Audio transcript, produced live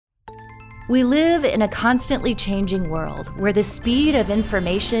We live in a constantly changing world where the speed of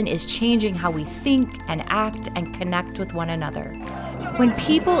information is changing how we think and act and connect with one another. When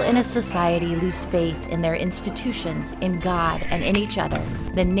people in a society lose faith in their institutions, in God, and in each other,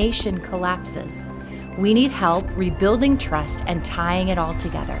 the nation collapses. We need help rebuilding trust and tying it all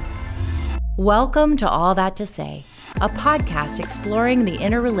together. Welcome to All That to Say, a podcast exploring the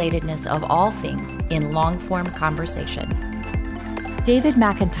interrelatedness of all things in long-form conversation. David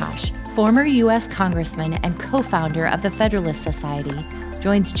McIntosh, former U.S. Congressman and co-founder of the Federalist Society,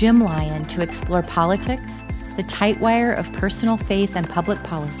 joins Jim Lyon to explore politics, the tight wire of personal faith and public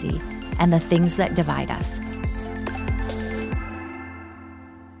policy, and the things that divide us.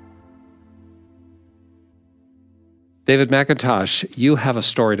 David McIntosh, you have a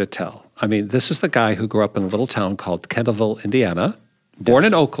story to tell. I mean, this is the guy who grew up in a little town called Kendallville, Indiana, born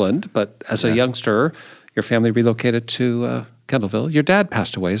in Oakland, but as a youngster, your family relocated to Kendallville. Your dad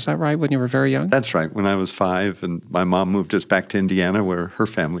passed away, is that right, when you were very young? That's right, when I was 5, and my mom moved us back to Indiana where her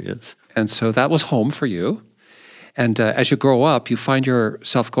family is. And so that was home for you. And as you grow up, you find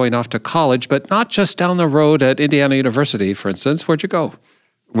yourself going off to college, but not just down the road at Indiana University, for instance. Where'd you go?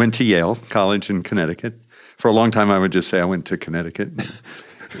 Went to Yale College in Connecticut. For a long time, I would just say I went to Connecticut.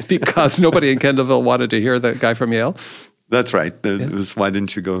 Because nobody in Kendallville wanted to hear the guy from Yale? That's right. It was, why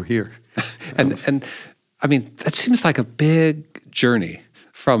didn't you go here? And I mean, that seems like a big journey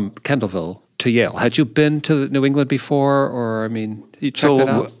from Kendallville to Yale. Had you been to New England before, or, I mean, you checked it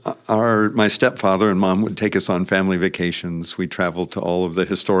out? My stepfather and mom would take us on family vacations. We traveled to all of the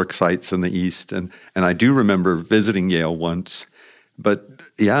historic sites in the East, and I do remember visiting Yale once. But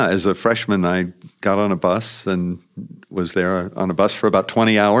yeah, as a freshman, I got on a bus and was there on a bus for about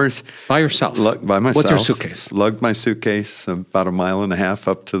 20 hours. By yourself? By myself. With your suitcase? Lugged my suitcase about a mile and a half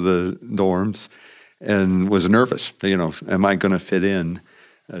up to the dorms and was nervous. You know, am I going to fit in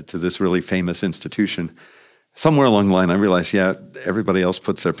to this really famous institution? Somewhere along the line, I realized, everybody else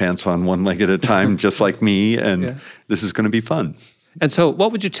puts their pants on one leg at a time, just like me, and this is going to be fun. And so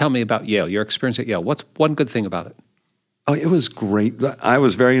what would you tell me about Yale, your experience at Yale? What's one good thing about it? Oh, it was great. I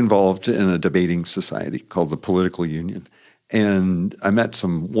was very involved in a debating society called the Political Union, and I met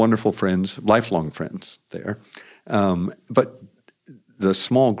some wonderful friends, lifelong friends there. But the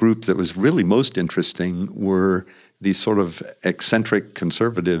small group that was really most interesting were these sort of eccentric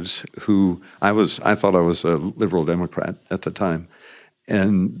conservatives who I thought I was a liberal Democrat at the time,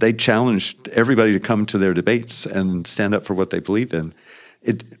 and they challenged everybody to come to their debates and stand up for what they believe in.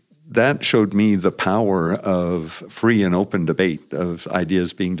 That showed me the power of free and open debate, of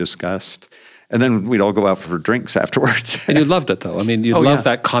ideas being discussed. And then we'd all go out for drinks afterwards. And you loved it, though. I mean, you loved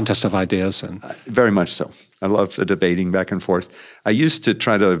that contest of ideas. And very much so. I loved the debating back and forth. I used to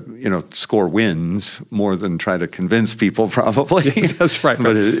try to, score wins more than try to convince people, probably. Yes, that's right.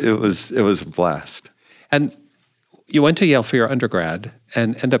 But it was a blast. And you went to Yale for your undergrad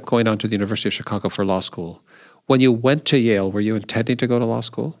and ended up going on to the University of Chicago for law school. When you went to Yale, were you intending to go to law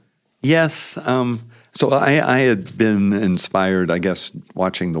school? Yes. So I had been inspired, I guess,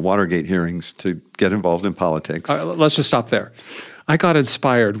 watching the Watergate hearings to get involved in politics. Let's just stop there. I got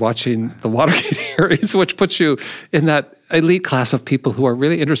inspired watching the Watergate hearings, which puts you in that elite class of people who are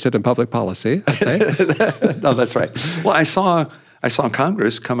really interested in public policy, I'd say. No, that's right. Well, I saw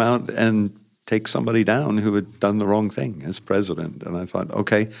Congress come out and take somebody down who had done the wrong thing as president. And I thought,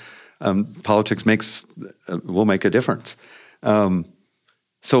 okay, politics will make a difference.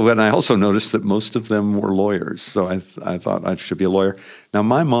 And I also noticed that most of them were lawyers, so I thought I should be a lawyer. Now,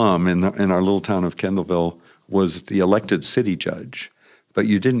 my mom in our little town of Kendallville was the elected city judge, but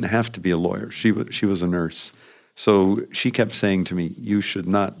you didn't have to be a lawyer. She was a nurse. So she kept saying to me, you should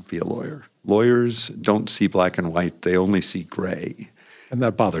not be a lawyer. Lawyers don't see black and white, they only see gray. And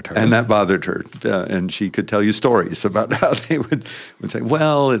that bothered her. And she could tell you stories about how they would say,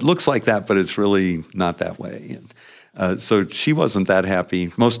 well, it looks like that, but it's really not that way. So she wasn't that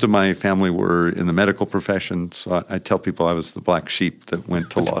happy. Most of my family were in the medical profession, so I tell people I was the black sheep that went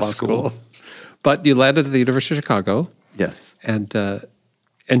to law school. But you landed at the University of Chicago. Yes. And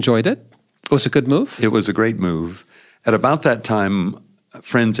enjoyed it? It was a good move? It was a great move. At about that time,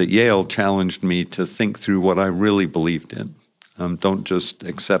 friends at Yale challenged me to think through what I really believed in. Don't just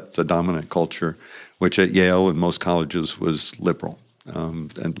accept the dominant culture, which at Yale and most colleges was liberal,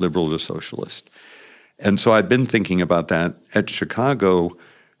 and liberal to socialist. And so I'd been thinking about that. At Chicago,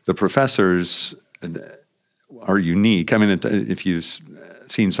 the professors are unique. I mean, if you've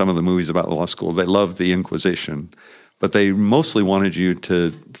seen some of the movies about law school, they loved the Inquisition, but they mostly wanted you to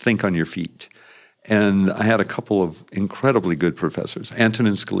think on your feet. And I had a couple of incredibly good professors.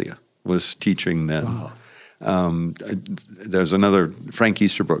 Antonin Scalia was teaching then. There's another, Frank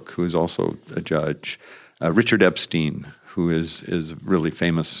Easterbrook, who is also a judge. Richard Epstein, who is a really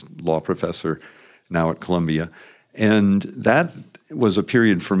famous law professor now at Columbia. And that was a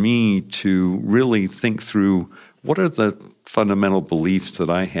period for me to really think through what are the fundamental beliefs that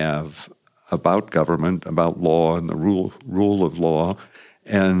I have about government, about law and the rule of law,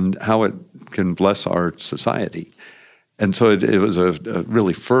 and how it can bless our society. And so it was a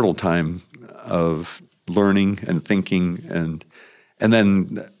really fertile time of learning and thinking. And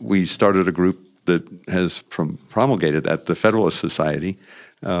then we started a group that has promulgated at the Federalist Society.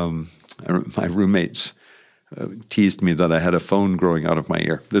 My roommates teased me that I had a phone growing out of my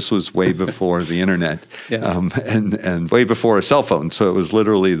ear. This was way before the internet, and way before a cell phone. So it was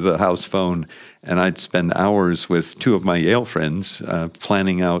literally the house phone. And I'd spend hours with two of my Yale friends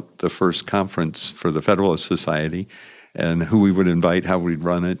planning out the first conference for the Federalist Society and who we would invite, how we'd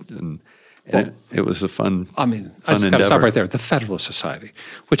run it. And it was a fun I just got to stop right there. The Federalist Society,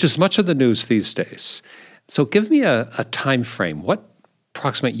 which is much of the news these days. So give me a time frame. What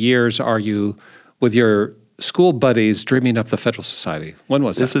approximate years are you with your school buddies dreaming up the Federalist Society? When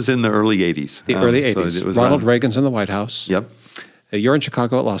was this? This is in the early 80s. The early 80s. So it was Ronald Reagan's in the White House. Yep. You're in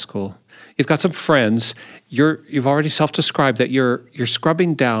Chicago at law school. You've got some friends. You've already self-described that you're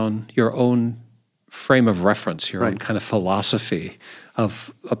scrubbing down your own frame of reference, your own kind of philosophy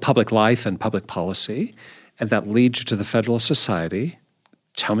of public life and public policy, and that leads you to the Federalist Society.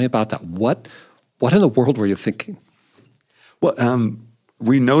 Tell me about that. What in the world were you thinking? Well,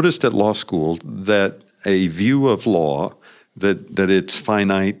 we noticed at law school that a view of law, that it's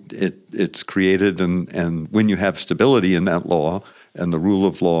finite, it's created, and when you have stability in that law and the rule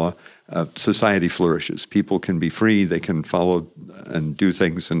of law, society flourishes. People can be free, they can follow and do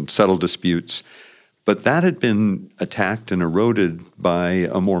things and settle disputes. But that had been attacked and eroded by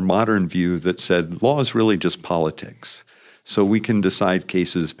a more modern view that said law is really just politics. So we can decide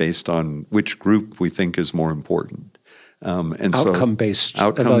cases based on which group we think is more important. And outcome-based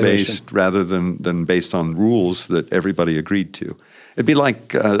outcome-based rather than based on rules that everybody agreed to. It'd be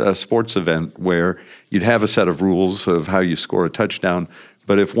like a sports event where you'd have a set of rules of how you score a touchdown,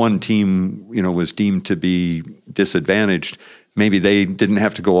 but if one team, was deemed to be disadvantaged, maybe they didn't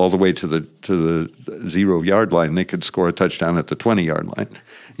have to go all the way to the 0-yard line. They could score a touchdown at the 20-yard line,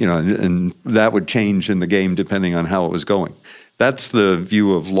 and that would change in the game depending on how it was going. That's the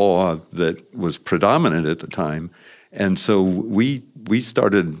view of law that was predominant at the time. And so we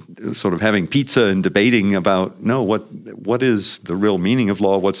started sort of having pizza and debating about, what is the real meaning of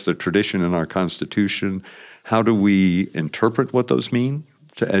law? What's the tradition in our Constitution? How do we interpret what those mean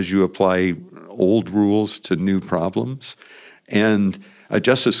as you apply old rules to new problems? And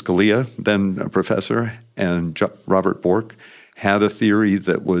Justice Scalia, then a professor, and Robert Bork had a theory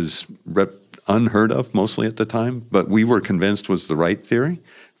that was unheard of mostly at the time, but we were convinced was the right theory,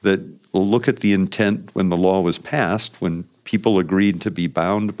 that we'll look at the intent when the law was passed, when people agreed to be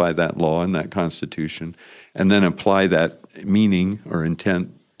bound by that law and that Constitution, and then apply that meaning or intent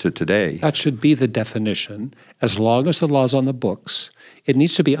to today. That should be the definition. As long as the law's on the books, it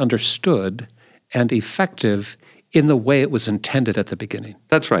needs to be understood and effective in the way it was intended at the beginning.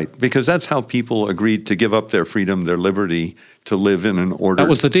 That's right, because that's how people agreed to give up their freedom, their liberty, to live in an ordered society. That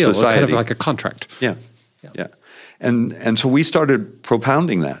was the deal, kind of like a contract. Yeah. And so we started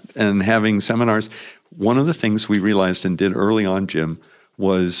propounding that and having seminars. One of the things we realized and did early on, Jim,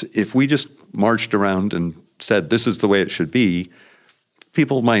 was if we just marched around and said, this is the way it should be,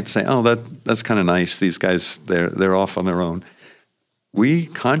 people might say, oh, that's kind of nice. These guys, they're off on their own. We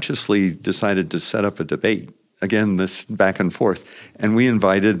consciously decided to set up a debate. Again, this back and forth. And we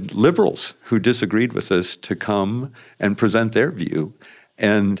invited liberals who disagreed with us to come and present their view.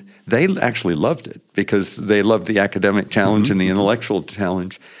 And they actually loved it because they loved the academic challenge and the intellectual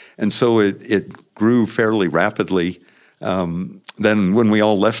challenge. And so it grew fairly rapidly. Then when we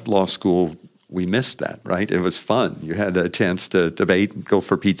all left law school, we missed that, right? It was fun. You had a chance to debate, go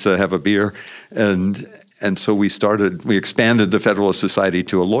for pizza, have a beer. And so we expanded the Federalist Society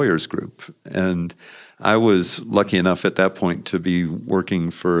to a lawyers group. And I was lucky enough at that point to be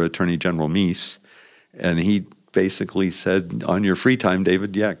working for Attorney General Meese. And he basically said, on your free time,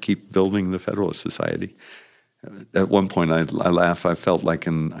 David, keep building the Federalist Society. At one point, I laugh. I felt like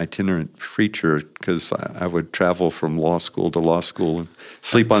an itinerant preacher because I would travel from law school to law school and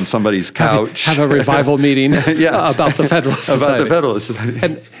sleep on somebody's couch. Have a revival meeting about the Federalist Society. About the Federalist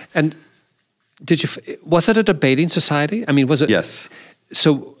Society. And was it a debating society? I mean, was it? Yes.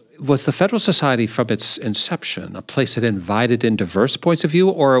 So was the Federalist Society from its inception a place that invited in diverse points of view,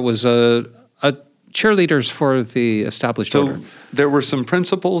 or it was a cheerleaders for the established order. So there were some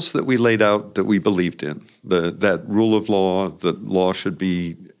principles that we laid out that we believed in. That rule of law, that law should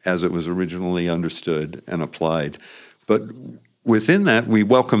be as it was originally understood and applied. But within that, we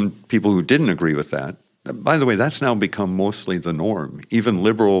welcomed people who didn't agree with that. By the way, that's now become mostly the norm. Even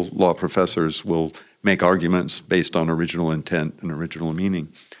liberal law professors will make arguments based on original intent and original meaning.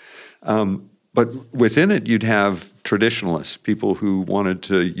 But within it, you'd have traditionalists, people who wanted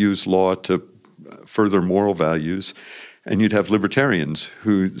to use law to further moral values. And you'd have libertarians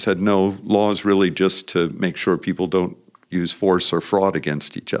who said, no, law is really just to make sure people don't use force or fraud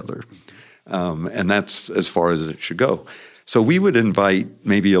against each other. And that's as far as it should go. So we would invite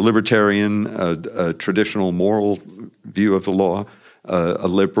maybe a libertarian, a traditional moral view of the law, a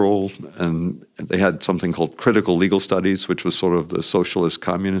liberal, and they had something called critical legal studies, which was sort of the socialist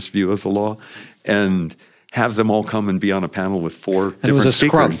communist view of the law, and have them all come and be on a panel with four different speakers. And it was a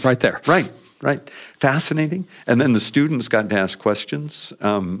scrum right there. Right. Fascinating. And then the students got to ask questions,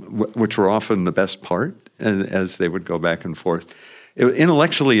 which were often the best part as they would go back and forth.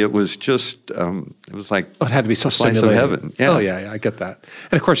 Intellectually, it was just, it was like it had to be so a slice of heaven. Yeah. Oh, yeah, I get that.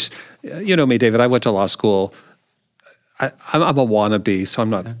 And of course, you know me, David, I went to law school. I'm a wannabe, so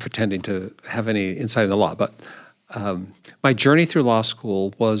I'm not pretending to have any insight in the law. But my journey through law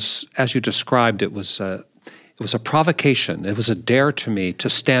school was, as you described, it was a provocation. It was a dare to me to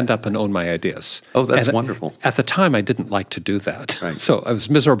stand up and own my ideas. Oh, that's wonderful. At the time, I didn't like to do that. Right. So I was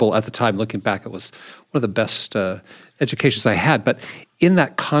miserable at the time. Looking back, it was one of the best educations I had. But in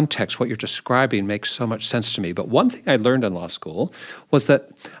that context, what you're describing makes so much sense to me. But one thing I learned in law school was that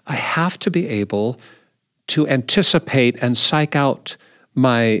I have to be able to anticipate and psych out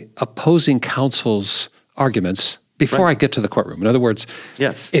my opposing counsel's arguments before I get to the courtroom. In other words,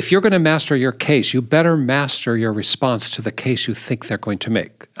 yes, if you're going to master your case, you better master your response to the case you think they're going to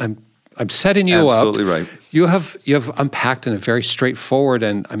make. I'm setting you up. Absolutely right. You have unpacked in a very straightforward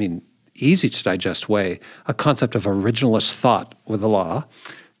and, I mean, easy to digest way a concept of originalist thought with the law,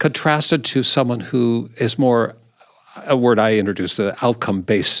 contrasted to someone who is more, a word I introduced,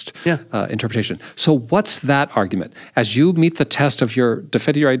 outcome-based interpretation. So what's that argument? As you meet the test of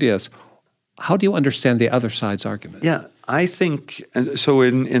defending your ideas, how do you understand the other side's argument? Yeah, I think, so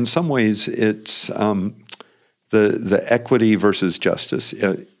in some ways it's the equity versus justice.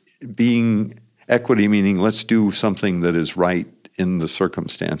 Being equity meaning let's do something that is right in the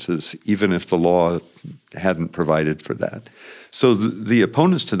circumstances, even if the law hadn't provided for that. So the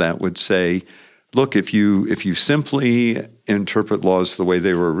opponents to that would say, look, if you simply interpret laws the way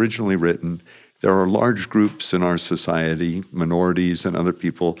they were originally written, there are large groups in our society, minorities and other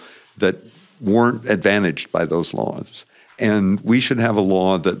people, that weren't advantaged by those laws. And we should have a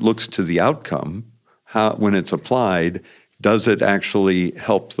law that looks to the outcome, when it's applied, does it actually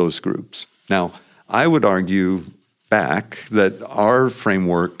help those groups? Now, I would argue back that our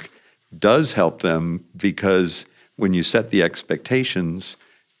framework does help them because when you set the expectations,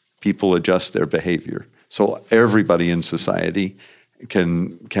 people adjust their behavior. So everybody in society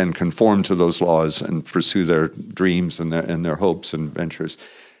can conform to those laws and pursue their dreams and their hopes and ventures.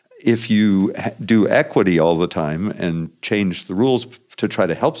 If you do equity all the time and change the rules to try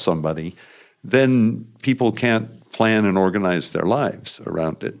to help somebody, then people can't plan and organize their lives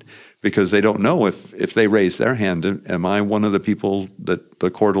around it because they don't know if they raise their hand, am I one of the people that the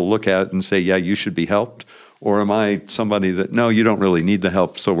court will look at and say, yeah, you should be helped? Or am I somebody that, no, you don't really need the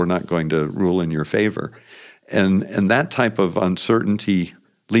help, so we're not going to rule in your favor? And that type of uncertainty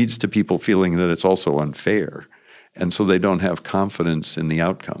leads to people feeling that it's also unfair. And so they don't have confidence in the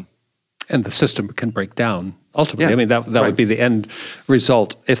outcome. And the system can break down ultimately. Yeah, I mean, that would be the end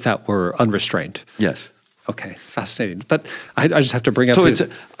result if that were unrestrained. Yes. Okay, fascinating. But I just have to bring up... So it's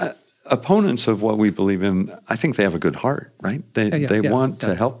opponents of what we believe in, I think they have a good heart, right? They want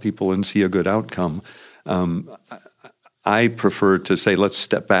to help people and see a good outcome. I prefer to say, let's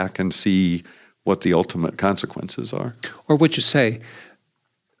step back and see what the ultimate consequences are. Or would you say,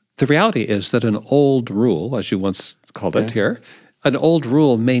 the reality is that an old rule, as you once called it here, an old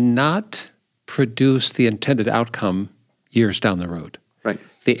rule may not produce the intended outcome years down the road. Right.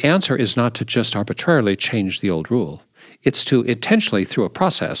 The answer is not to just arbitrarily change the old rule. It's to intentionally, through a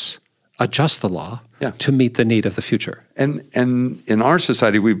process, adjust the law to meet the need of the future. And in our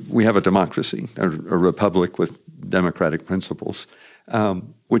society, we have a democracy, a republic with democratic principles,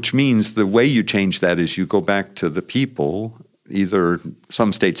 which means the way you change that is you go back to the people. Either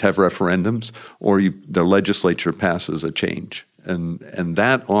some states have referendums or the legislature passes a change. And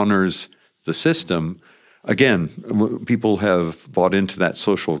that honors the system. Again, people have bought into that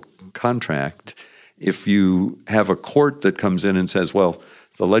social contract. If you have a court that comes in and says, well,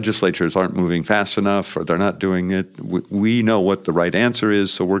 the legislatures aren't moving fast enough or they're not doing it. We know what the right answer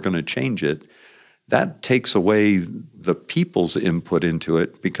is, so we're going to change it. That takes away the people's input into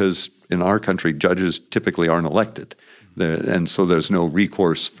it because in our country, judges typically aren't elected. And so there's no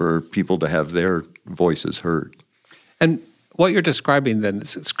recourse for people to have their voices heard. And what you're describing then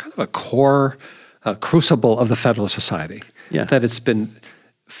is it's kind of a core crucible of the Federalist Society. Yeah. That it's been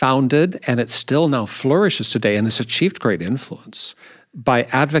founded and it still now flourishes today and has achieved great influence by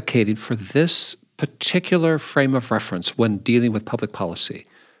advocating for this particular frame of reference when dealing with public policy.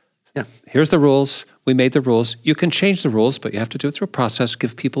 Yeah. Here's the rules. We made the rules. You can change the rules, but you have to do it through a process,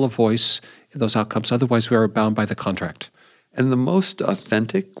 give people a voice in those outcomes. Otherwise, we are bound by the contract. And the most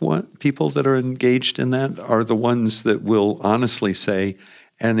authentic people that are engaged in that are the ones that will honestly say,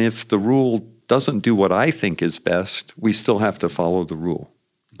 and if the rule doesn't do what I think is best, we still have to follow the rule.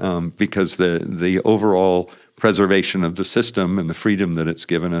 Because the overall preservation of the system and the freedom that it's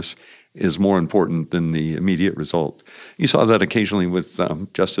given us is more important than the immediate result. You saw that occasionally with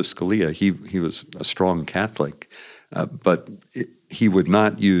Justice Scalia. He was a strong Catholic, but he would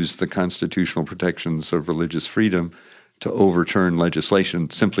not use the constitutional protections of religious freedom to overturn legislation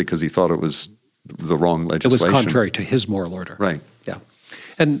simply because he thought it was the wrong legislation. It was contrary to his moral order. Right. Yeah.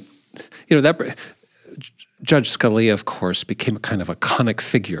 And, you know, that Judge Scalia, of course, became a kind of iconic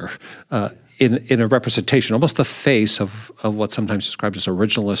figure in a representation, almost the face of what's sometimes described as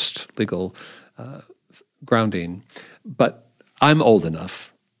originalist legal grounding. But I'm old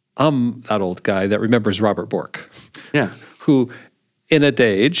enough. I'm that old guy that remembers Robert Bork. Yeah. Who, in a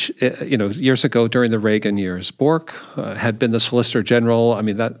age, years ago during the Reagan years, Bork had been the Solicitor General. I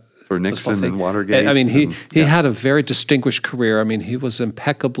mean, that for Nixon and Watergate. I mean, he had a very distinguished career. I mean, he was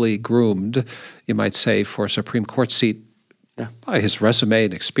impeccably groomed, you might say, for a Supreme Court seat by his resume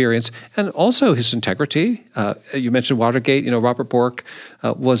and experience, and also his integrity. You mentioned Watergate. You know, Robert Bork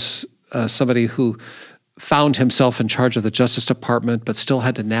was somebody who found himself in charge of the Justice Department, but still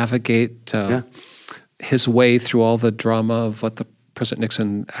had to navigate his way through all the drama of what the President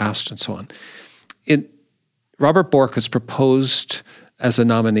Nixon asked and so on. Robert Bork was proposed as a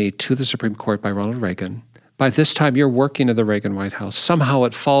nominee to the Supreme Court by Ronald Reagan. By this time, you're working in the Reagan White House. Somehow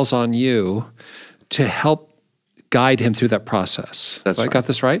it falls on you to help guide him through that process. That's right. I got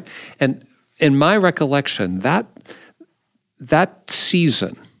this right? And in my recollection, that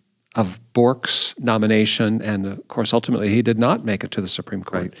season of Bork's nomination, and of course, ultimately he did not make it to the Supreme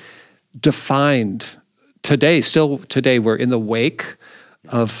Court, defined still today, we're in the wake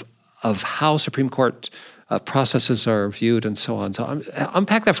of how Supreme Court processes are viewed and so on. So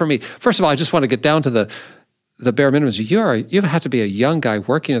unpack that for me. First of all, I just want to get down to the bare minimums. You have to be a young guy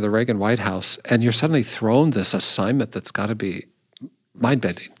working in the Reagan White House, and you're suddenly thrown this assignment that's got to be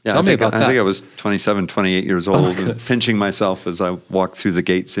mind-bending. Yeah, Tell me about that. I think I was 27, 28 years old and pinching myself as I walked through the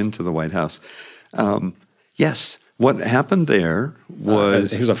gates into the White House. Yes, what happened there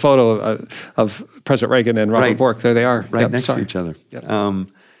was... here's a photo of President Reagan and Robert Bork. There they are. Right next to each other. Yep.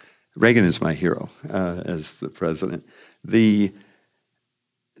 Reagan is my hero as the president.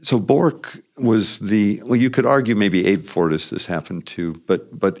 So Bork was you could argue maybe Abe Fortas this happened to,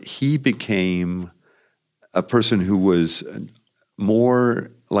 but he became a person who was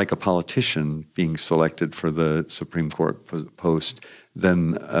more like a politician being selected for the Supreme Court post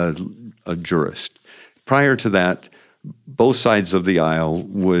than a jurist. Prior to that, both sides of the aisle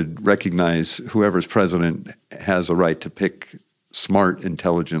would recognize whoever's president has a right to pick smart,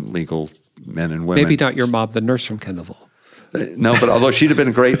 intelligent, legal men and women. Maybe not your mom, the nurse from Kendallville. No, but although she'd have been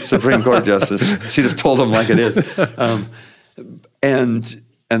a great Supreme Court justice, she'd have told them like it is.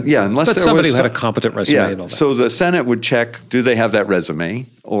 Unless but there somebody was who had a competent resume and all that. So the Senate would check, do they have that resume?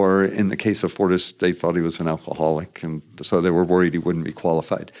 Or in the case of Fortas, they thought he was an alcoholic, and so they were worried he wouldn't be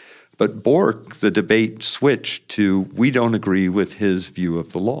qualified. But Bork, the debate switched to, we don't agree with his view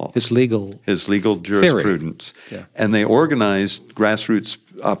of the law. His legal jurisprudence. Yeah. And they organized grassroots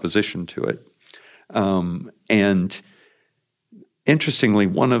opposition to it. And interestingly,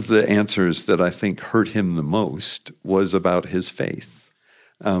 one of the answers that I think hurt him the most was about his faith.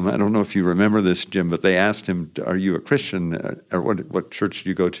 I don't know if you remember this, Jim, but they asked him, are you a Christian? Or what church do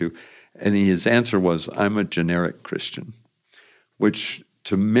you go to? And his answer was, I'm a generic Christian, which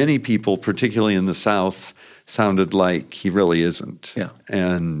to many people, particularly in the South, sounded like he really isn't. Yeah.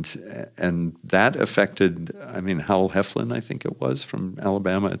 And that affected, Howell Heflin, I think it was, from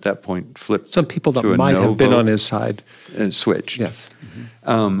Alabama at that point, flipped some people that to a might no have been vote on his side. and switched. Yes.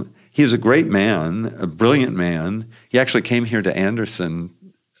 He was a great man, a brilliant man. He actually came here to Anderson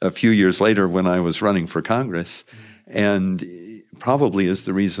a few years later when I was running for Congress, and probably is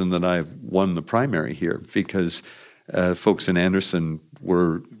the reason that I won the primary here, because folks in Anderson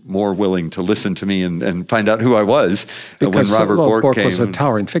were more willing to listen to me and find out who I was because, when Robert Bork came. Was a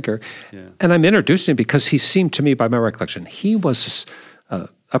towering figure. Yeah. And I'm introducing him because he seemed to me, by my recollection, he was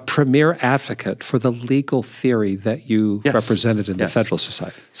a premier advocate for the legal theory that you represented in the Federalist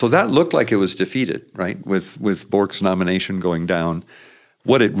Society. So that looked like it was defeated, right, with Bork's nomination going down.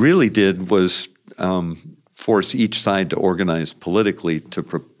 What it really did was force each side to organize politically to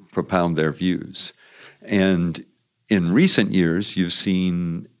propound their views. And in recent years, you've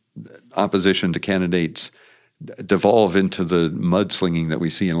seen opposition to candidates devolve into the mudslinging that we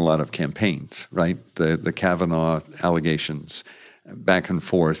see in a lot of campaigns, right? The Kavanaugh allegations, back and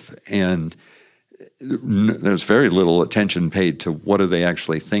forth. And there's very little attention paid to what do they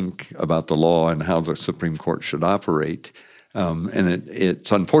actually think about the law and how the Supreme Court should operate. And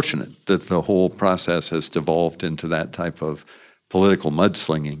it's unfortunate that the whole process has devolved into that type of political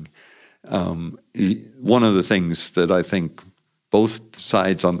mudslinging. One of the things that I think both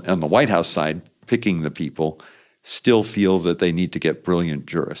sides on the White House side, picking the people, still feel that they need to get brilliant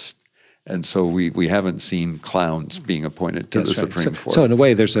jurists. And so we haven't seen clowns being appointed to the Supreme Court. So in a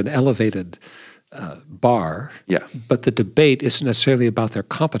way, there's an elevated bar, but the debate isn't necessarily about their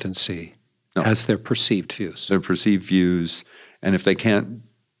competency as their perceived views. Their perceived views, and if they can't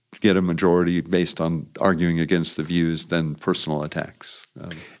get a majority based on arguing against the views, then personal attacks.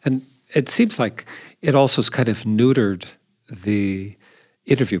 And it seems like it also has kind of neutered the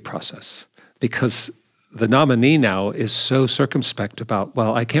interview process because the nominee now is so circumspect about,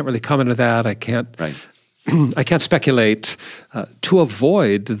 well, I can't really comment on that. I can't, I can't speculate to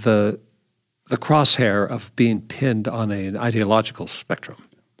avoid the crosshair of being pinned on an ideological spectrum.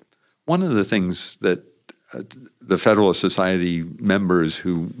 One of the things that the Federalist Society members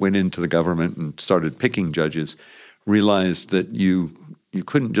who went into the government and started picking judges realized that you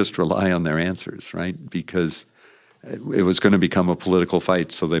couldn't just rely on their answers, right? Because it was going to become a political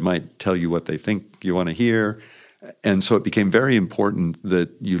fight, so they might tell you what they think you want to hear. And so it became very important that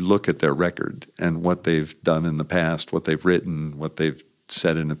you look at their record and what they've done in the past, what they've written, what they've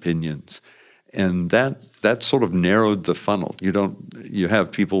said in opinions. And that sort of narrowed the funnel. You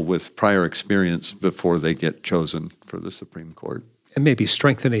have people with prior experience before they get chosen for the Supreme Court. And maybe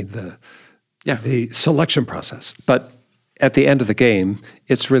strengthening the selection process. But at the end of the game,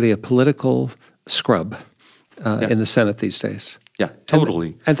 it's really a political scrub in the Senate these days. Yeah,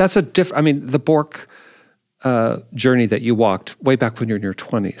 totally. And that's a different, I mean, the Bork journey that you walked way back when you were in your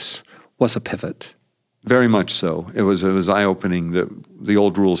 20s was a pivot. Very much so. It was eye-opening that the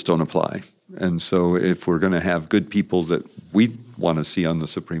old rules don't apply. And so if we're going to have good people that we want to see on the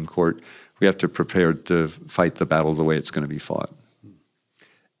Supreme Court, we have to prepare to fight the battle the way it's going to be fought.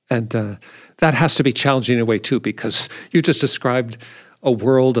 And that has to be challenging in a way, too, because you just described a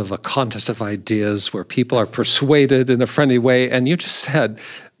world of a contest of ideas where people are persuaded in a friendly way. And you just said,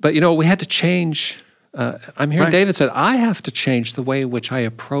 but, we had to change. I'm hearing David said, I have to change the way in which I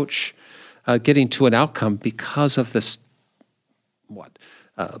approach getting to an outcome because of this,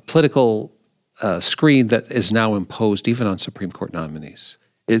 political screen that is now imposed even on Supreme Court nominees.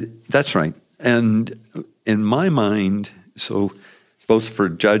 That's right. And in my mind, so both for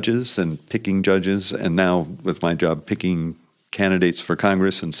judges and picking judges, and now with my job picking candidates for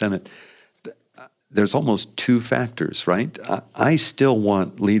Congress and Senate, there's almost two factors, right? I still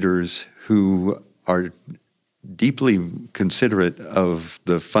want leaders who are deeply considerate of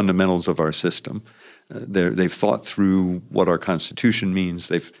the fundamentals of our system. They've thought through what our Constitution means.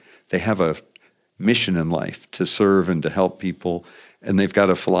 They have a mission in life to serve and to help people, and they've got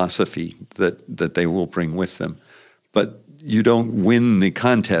a philosophy that they will bring with them. But you don't win the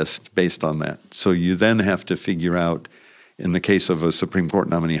contest based on that. So you then have to figure out, in the case of a Supreme Court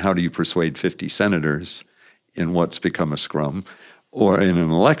nominee, how do you persuade 50 senators in what's become a scrum? Or in an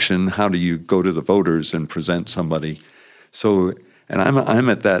election, how do you go to the voters and present somebody? So, and I'm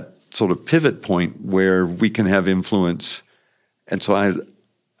at that sort of pivot point where we can have influence. And so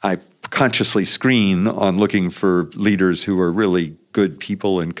I consciously screen on looking for leaders who are really good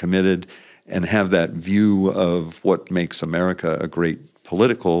people and committed and have that view of what makes America a great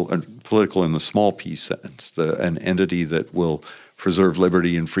political in the small p sense, an entity that will preserve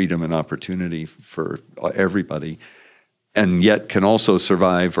liberty and freedom and opportunity for everybody, and yet can also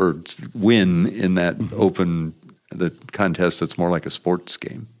survive or win in that the contest that's more like a sports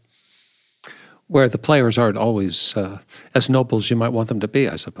game. Where the players aren't always as noble as you might want them to be,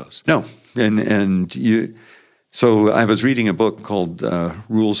 I suppose. No, so I was reading a book called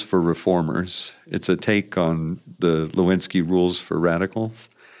Rules for Reformers. It's a take on the Lewinsky Rules for Radicals,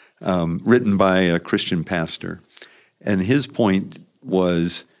 written by a Christian pastor. And his point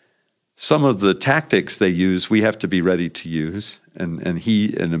was, some of the tactics they use, we have to be ready to use. And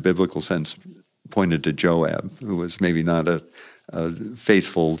he, in a biblical sense, pointed to Joab, who was maybe not a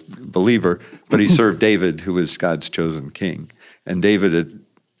faithful believer, but he served David, who was God's chosen king. And David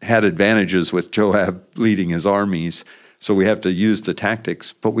had advantages with Joab leading his armies, so we have to use the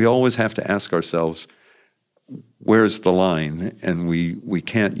tactics, but we always have to ask ourselves, where's the line? And we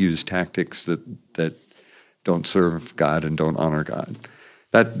can't use tactics that don't serve God and don't honor God.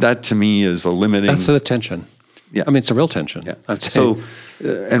 That to me is a limiting... That's the tension. Yeah. I mean, it's a real tension. Yeah. So,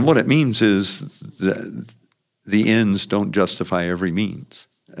 and what it means is that the ends don't justify every means.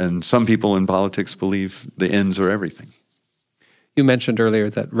 And some people in politics believe the ends are everything. You mentioned earlier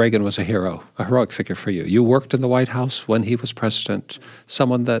that Reagan was a hero, a heroic figure for you. You worked in the White House when he was president,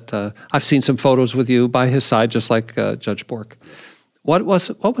 someone that I've seen some photos with you by his side, just like Judge Bork. What was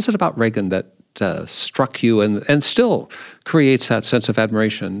it about Reagan that struck you and still creates that sense of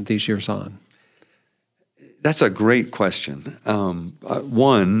admiration these years on? That's a great question.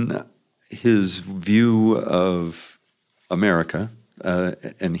 One, his view of America,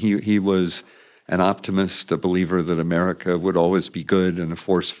 and he was an optimist, a believer that America would always be good and a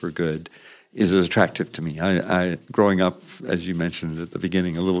force for good, is attractive to me. I growing up, as you mentioned at the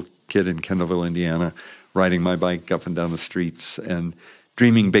beginning, a little kid in Kendallville, Indiana, riding my bike up and down the streets and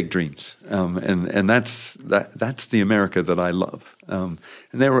dreaming big dreams, and that's the America that I love. And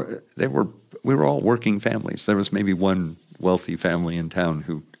we were all working families. There was maybe one wealthy family in town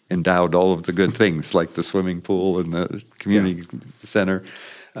who endowed all of the good things, like the swimming pool and the community center.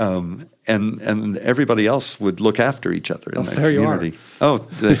 And everybody else would look after each other in that community. Oh,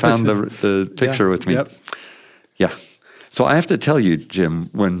 they found the picture with me. Yep. Yeah. So I have to tell you, Jim,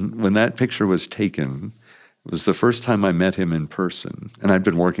 when that picture was taken, it was the first time I met him in person. And I'd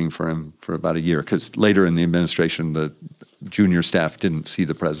been working for him for about a year, because later in the administration, the junior staff didn't see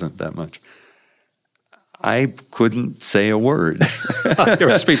the president that much. I couldn't say a word. You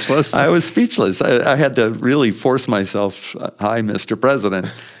were speechless. I was speechless. I had to really force myself, hi, Mr. President,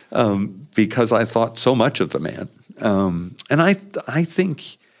 because I thought so much of the man. And I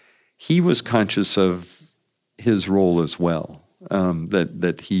think he was conscious of his role as well,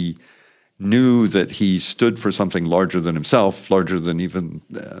 that he knew that he stood for something larger than himself, larger than even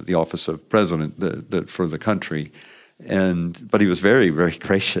the office of president for the country. But he was very, very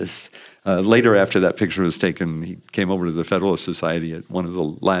gracious. Later, after that picture was taken, he came over to the Federalist Society at one of the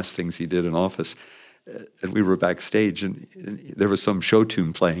last things he did in office. And we were backstage, and there was some show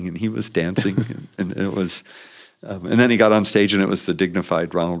tune playing, and he was dancing, and it was... and then he got on stage, and it was the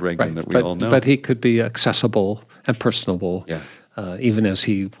dignified Ronald Reagan that we all know. But he could be accessible and personable, even as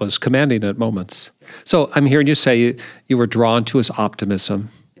he was commanding at moments. So I'm hearing you say you were drawn to his optimism.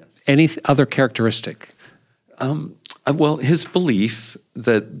 Yes. Any other characteristic? Well, his belief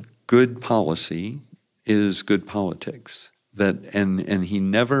that good policy is good politics. And he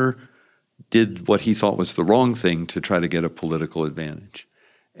never did what he thought was the wrong thing to try to get a political advantage.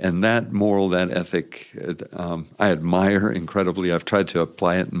 And that moral, that ethic, I admire incredibly. I've tried to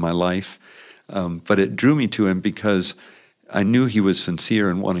apply it in my life. But it drew me to him because I knew he was sincere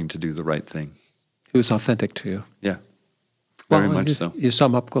in wanting to do the right thing. He was authentic to you. Yeah, very much so. You saw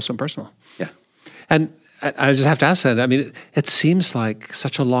him up close and personal. Yeah. And I just have to ask that. I mean, it seems like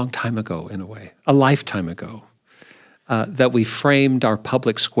such a long time ago, in a way, a lifetime ago, that we framed our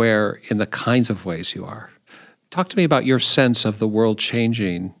public square in the kinds of ways you are. Talk to me about your sense of the world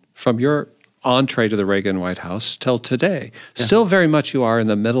changing from your entree to the Reagan White House till today. Yeah. Still very much you are in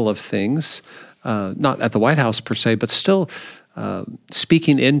the middle of things, not at the White House per se, but still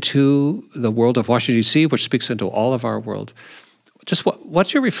speaking into the world of Washington, D.C., which speaks into all of our world. Just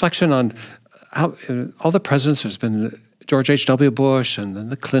what's your reflection on how all the presidents, there's been George H.W. Bush and then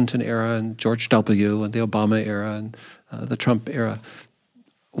the Clinton era and George W. and the Obama era and the Trump era.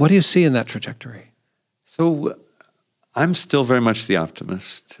 What do you see in that trajectory? So I'm still very much the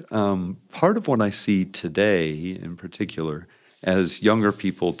optimist. Part of what I see today in particular, as younger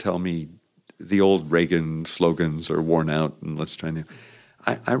people tell me the old Reagan slogans are worn out and let's try new,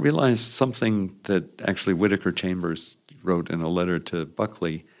 I realized something that actually Whittaker Chambers wrote in a letter to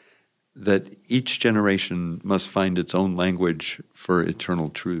Buckley, that each generation must find its own language for eternal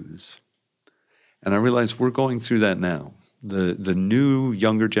truths. And I realize we're going through that now. The new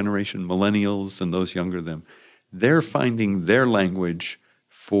younger generation, millennials and those younger than them, they're finding their language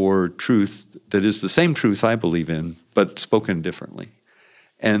for truth that is the same truth I believe in, but spoken differently.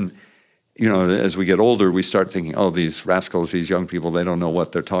 And, you know, as we get older, we start thinking, oh, these rascals, these young people, they don't know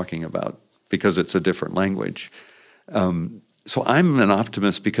what they're talking about because it's a different language. So I'm an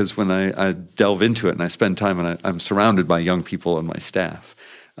optimist because when I delve into it and I spend time and I'm surrounded by young people on my staff,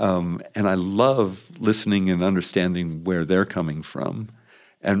 And I love listening and understanding where they're coming from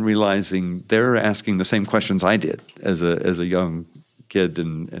and realizing they're asking the same questions I did as a young kid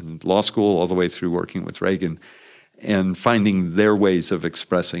in law school all the way through working with Reagan, and finding their ways of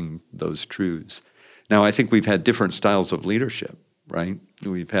expressing those truths. Now, I think we've had different styles of leadership, right?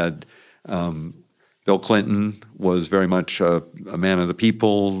 We've had Bill Clinton was very much a man of the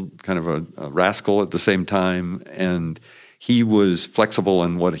people, kind of a rascal at the same time, and he was flexible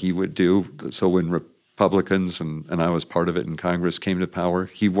in what he would do. So when Republicans, and I was part of it in Congress, came to power,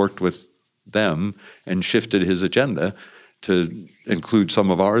 he worked with them and shifted his agenda to include some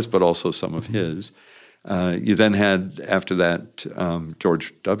of ours, but also some of his. You then had, after that,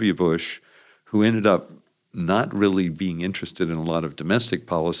 George W. Bush, who ended up not really being interested in a lot of domestic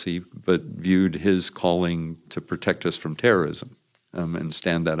policy, but viewed his calling to protect us from terrorism and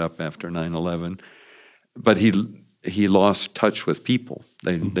stand that up after 9/11. But he lost touch with people.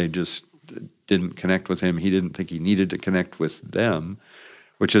 They just didn't connect with him. He didn't think he needed to connect with them,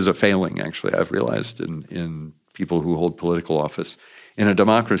 which is a failing, actually, I've realized, in people who hold political office. In a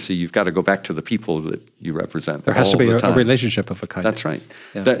democracy, you've got to go back to the people that you represent. There has to be a relationship of a kind. That's right.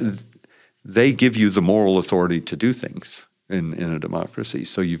 Yeah. They give you the moral authority to do things in a democracy.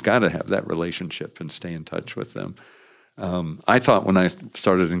 So you've got to have that relationship and stay in touch with them. I thought when I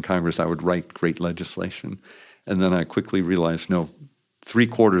started in Congress, I would write great legislation. And then I quickly realized, no,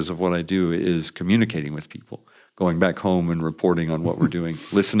 3/4 of what I do is communicating with people, going back home and reporting on what we're doing,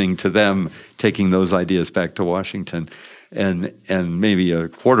 listening to them, taking those ideas back to Washington. And maybe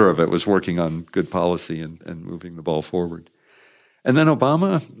 1/4 of it was working on good policy and moving the ball forward. And then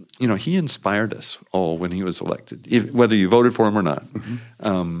Obama, he inspired us all when he was elected, whether you voted for him or not,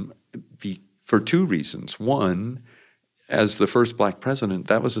 for 2 reasons. One, as the first black president,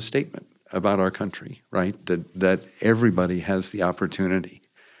 that was a statement about our country, right? That everybody has the opportunity.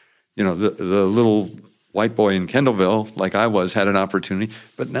 The little white boy in Kendallville, like I was, had an opportunity,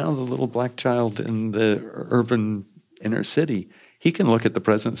 but now the little black child in the urban inner city, he can look at the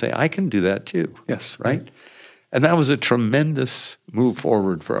president and say, I can do that too. Yes. Right? And that was a tremendous move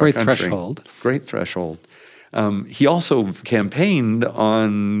forward for our country. Great threshold. He also campaigned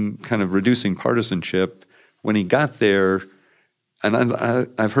on kind of reducing partisanship. When he got there, and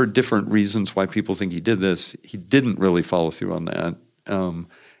I've heard different reasons why people think he did this, he didn't really follow through on that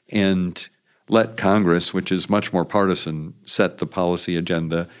and let Congress, which is much more partisan, set the policy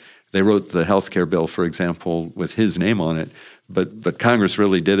agenda. They wrote the health care bill, for example, with his name on it, but Congress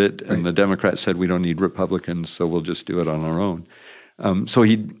really did it, and the Democrats said we don't need Republicans, so we'll just do it on our own. So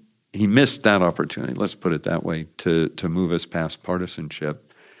he missed that opportunity, let's put it that way, to move us past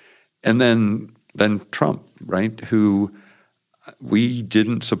partisanship. And then Trump, right, who we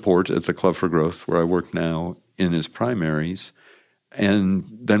didn't support at the Club for Growth, where I work now, in his primaries. And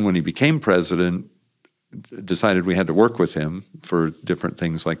then when he became president, decided we had to work with him for different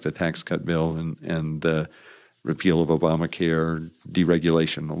things like the tax cut bill and the repeal of Obamacare,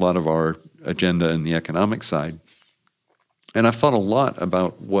 deregulation, a lot of our agenda in the economic side. And I've thought a lot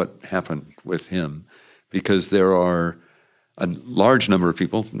about what happened with him, because there are a large number of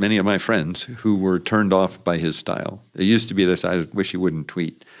people, many of my friends, who were turned off by his style. It used to be this, I wish he wouldn't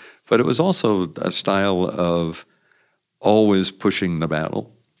tweet. But it was also a style of always pushing the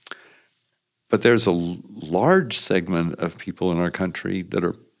battle. But there's a large segment of people in our country that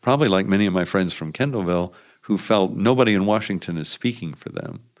are probably like many of my friends from Kendallville who felt nobody in Washington is speaking for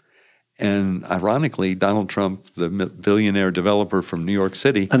them. And ironically, Donald Trump, the billionaire developer from New York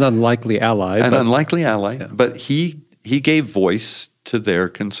City, an unlikely ally, yeah. But he gave voice to their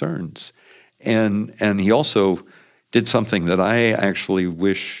concerns. And he also did something that I actually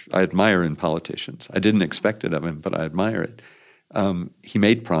wish I admire in politicians. I didn't expect it of him, but I admire it. He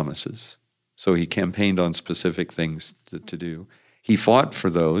made promises. So he campaigned on specific things to do. He fought for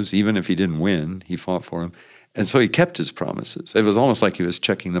those, even if he didn't win, he fought for them. And so he kept his promises. It was almost like he was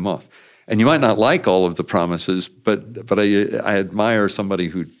checking them off. And you might not like all of the promises, but I admire somebody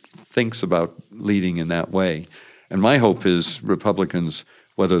who thinks about leading in that way. And my hope is Republicans,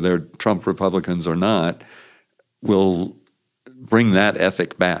 whether they're Trump Republicans or not, will bring that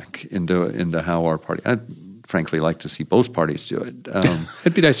ethic back into how our party. I'd frankly like to see both parties do it.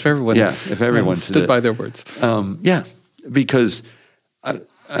 It'd be nice if everyone, if everyone stood by their words. Because,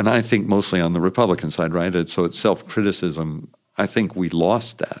 and I think mostly on the Republican side, right? It's self-criticism. I think we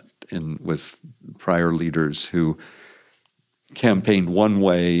lost that with prior leaders who campaigned one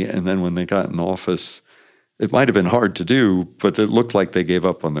way, and then when they got in office, it might have been hard to do, but it looked like they gave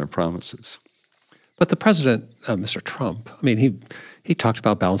up on their promises. But the president, Mr. Trump, I mean, he talked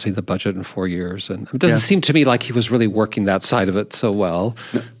about balancing the budget in 4 years. And it doesn't seem to me like he was really working that side of it so well.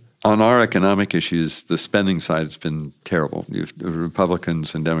 On our economic issues, the spending side has been terrible. The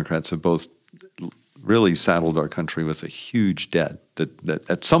Republicans and Democrats have both really saddled our country with a huge debt that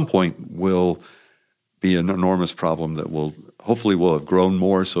at some point will be an enormous problem that will hopefully have grown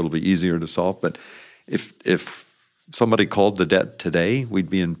more, so it'll be easier to solve. But if somebody called the debt today,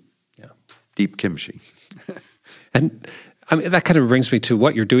 we'd be in deep kimchi. And I mean, that kind of brings me to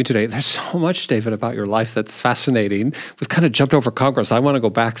what you're doing today. There's so much, David, about your life that's fascinating. We've kind of jumped over Congress. I want to go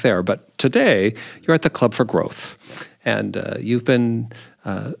back there. But today, you're at the Club for Growth. And you've been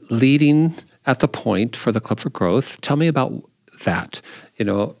leading at the Point for the Club for Growth. Tell me about that. You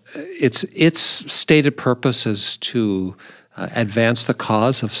know, its stated purpose is to advance the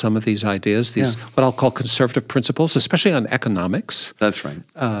cause of some of these ideas, what I'll call conservative principles, especially on economics. That's right.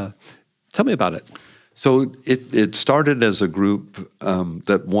 Tell me about it. So it started as a group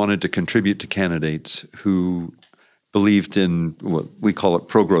that wanted to contribute to candidates who believed in what we call it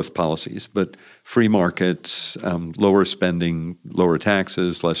pro-growth policies, but free markets, lower spending, lower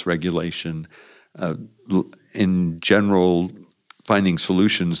taxes, less regulation, in general, finding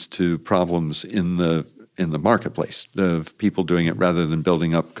solutions to problems in the marketplace of people doing it rather than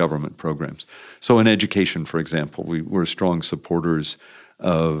building up government programs. So in education, for example, we're strong supporters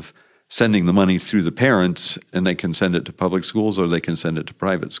of sending the money through the parents, and they can send it to public schools or they can send it to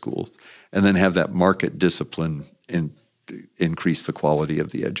private schools, and then have that market discipline increase the quality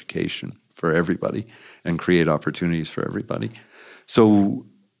of the education for everybody and create opportunities for everybody. So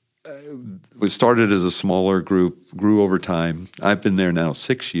it started as a smaller group, grew over time. I've been there now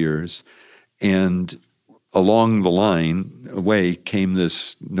 6 years, and along the way came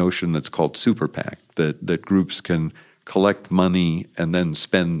this notion that's called Super PAC, that groups can collect money and then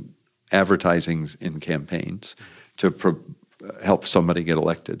spend advertising in campaigns to help somebody get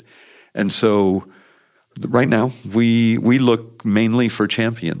elected. And so right now, we look mainly for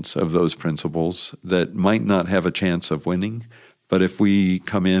champions of those principles that might not have a chance of winning. But if we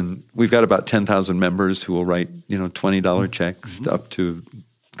come in, we've got about 10,000 members who will write, $20 checks up to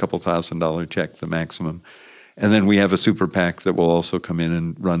a couple $1,000 check, the maximum. And then we have a Super PAC that will also come in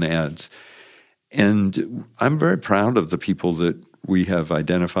and run ads. And I'm very proud of the people that we have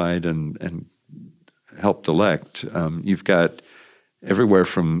identified and helped elect. You've got everywhere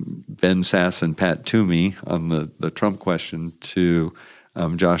from Ben Sasse and Pat Toomey on the Trump question to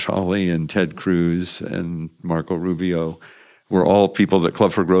Josh Hawley and Ted Cruz and Marco Rubio. We're all people that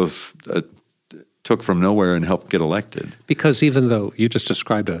Club for Growth took from nowhere and helped get elected. Because even though you just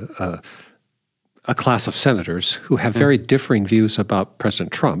described a class of senators who have very differing views about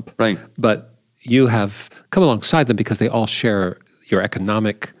President Trump, right? But you have come alongside them because they all share your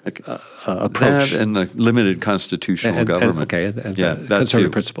economic approach. That and the limited constitutional government. And that conservative too.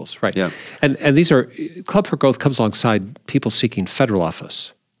 Principles, right. Yeah. And these are, Club for Growth comes alongside people seeking federal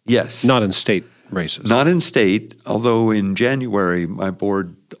office. Yes. Not in state races. Not in state, although in January my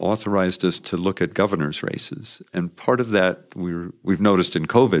board authorized us to look at governor's races. And part of that we've noticed in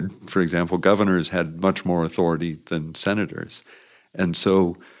COVID, for example, governors had much more authority than senators. And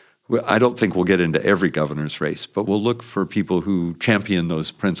so I don't think we'll get into every governor's race, but we'll look for people who champion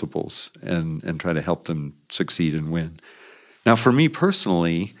those principles and try to help them succeed and win. Now, for me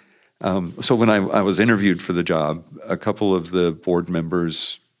personally, so when I was interviewed for the job, a couple of the board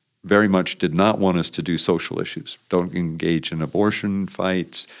members very much did not want us to do social issues. Don't engage in abortion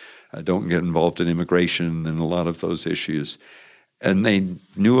fights, don't get involved in immigration and a lot of those issues. And they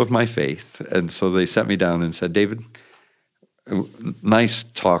knew of my faith, and so they sat me down and said, David, nice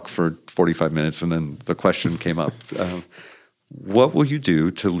talk for 45 minutes, and then the question came up. What will you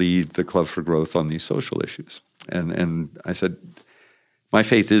do to lead the Club for Growth on these social issues? And I said, my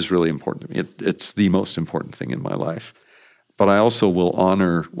faith is really important to me. It's the most important thing in my life. But I also will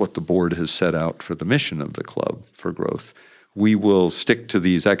honor what the board has set out for the mission of the Club for Growth. We will stick to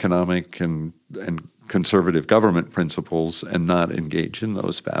these economic and conservative government principles and not engage in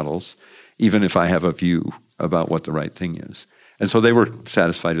those battles, even if I have a view about what the right thing is. And so they were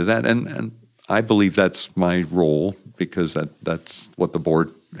satisfied with that. And I believe that's my role because that's what the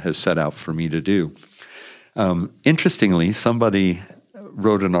board has set out for me to do. Interestingly, somebody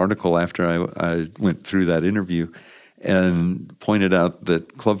wrote an article after I went through that interview and pointed out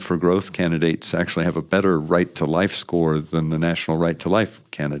that Club for Growth candidates actually have a better right to life score than the National Right to Life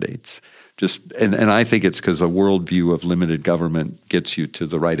candidates. And I think it's because a worldview of limited government gets you to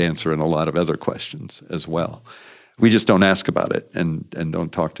the right answer in a lot of other questions as well. We just don't ask about it and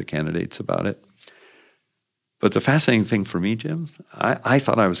don't talk to candidates about it. But the fascinating thing for me, Jim, I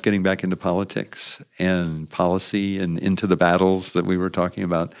thought I was getting back into politics and policy and into the battles that we were talking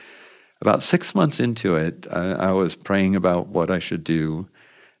about. About 6 months into it, I was praying about what I should do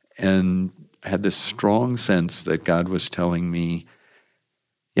and had this strong sense that God was telling me,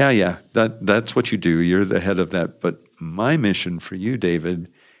 that's what you do. You're the head of that. But my mission for you, David,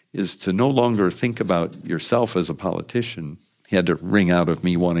 is to no longer think about yourself as a politician. He had to ring out of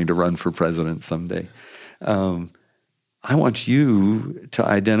me wanting to run for president someday. I want you to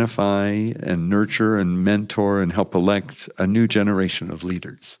identify and nurture and mentor and help elect a new generation of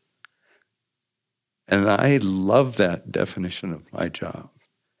leaders. And I love that definition of my job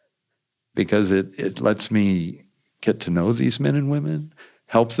because it lets me get to know these men and women,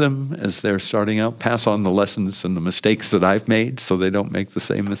 help them as they're starting out, pass on the lessons and the mistakes that I've made so they don't make the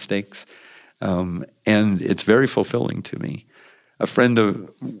same mistakes. And it's very fulfilling to me. A friend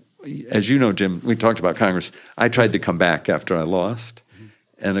of, as you know, Jim, we talked about Congress. I tried to come back after I lost. Mm-hmm.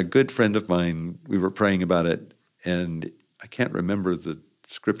 And a good friend of mine, we were praying about it, and I can't remember the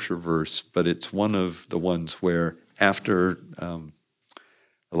scripture verse, but it's one of the ones where after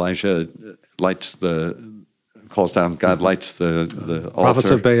Elijah calls down, God lights the altar.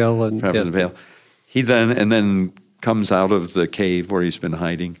 Prophets of Baal. Of Baal. He then comes out of the cave where he's been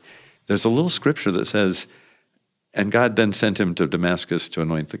hiding. There's a little scripture that says, and God then sent him to Damascus to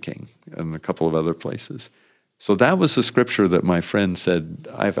anoint the king, and a couple of other places. So that was the scripture that my friend said,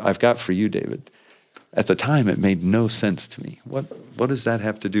 I've got for you, David. At the time, it made no sense to me. What does that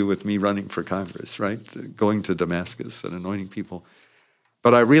have to do with me running for Congress, right? Going to Damascus and anointing people.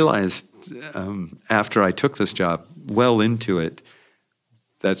 But I realized after I took this job, well into it,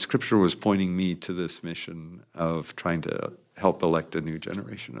 that scripture was pointing me to this mission of trying to help elect a new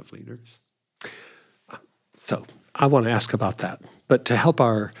generation of leaders. So I want to ask about that. But to help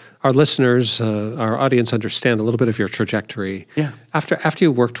our listeners, our audience understand a little bit of your trajectory, after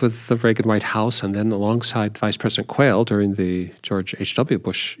you worked with the Reagan White House and then alongside Vice President Quayle during the George H.W.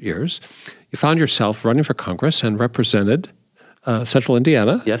 Bush years, you found yourself running for Congress and represented Central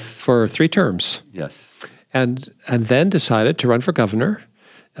Indiana for 3 terms. Yes. And then decided to run for governor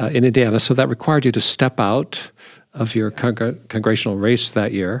in Indiana. So that required you to step out of your congressional race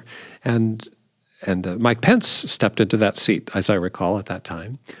that year. And Mike Pence stepped into that seat, as I recall, at that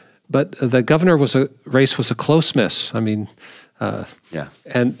time. But the governor race was a close miss. I mean,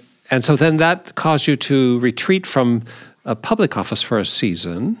 and so then that caused you to retreat from a public office for a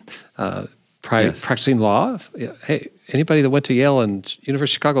season, practicing law. Hey, anybody that went to Yale and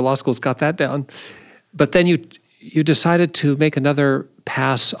University of Chicago Law School's got that down. But then you decided to make another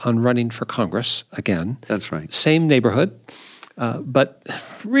pass on running for Congress again. That's right. Same neighborhood. But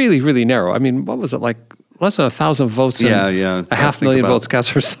really, really narrow. I mean, what was it, like less than 1,000 votes and a 500,000 votes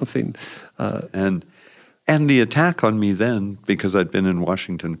cast or something? And the attack on me then, because I'd been in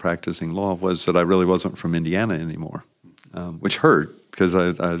Washington practicing law, was that I really wasn't from Indiana anymore, which hurt because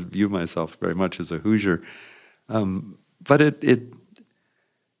I view myself very much as a Hoosier. But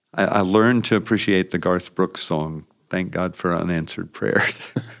I learned to appreciate the Garth Brooks song, Thank God for Unanswered Prayers,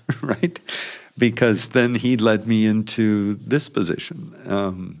 right? Because then he led me into this position.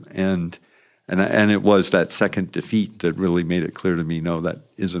 And it was that second defeat that really made it clear to me, no, that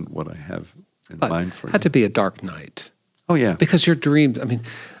isn't what I have in mind for you. It had to be a dark night. Oh, yeah. Because your dreams, I mean,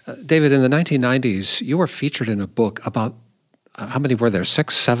 David, in the 1990s, you were featured in a book about, how many were there?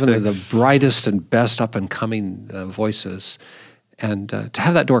 6, 7 of the brightest and best up-and-coming voices. And to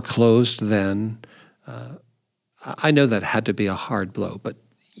have that door closed then, I know that had to be a hard blow, but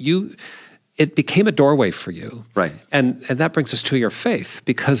it became a doorway for you. Right. And that brings us to your faith,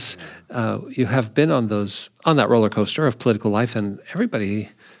 because you have been on that roller coaster of political life, and everybody,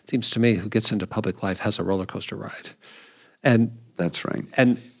 it seems to me, who gets into public life has a roller coaster ride. And that's right.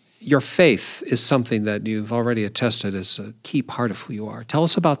 And your faith is something that you've already attested is a key part of who you are. Tell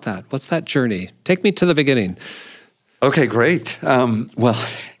us about that. What's that journey? Take me to the beginning. Okay, great. Well,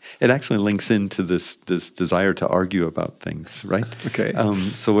 it actually links into this desire to argue about things, right? Okay.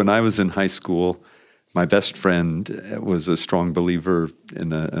 So when I was in high school, my best friend was a strong believer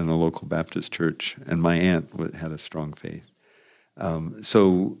in a local Baptist church, and my aunt had a strong faith.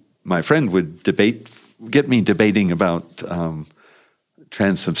 So my friend would get me debating about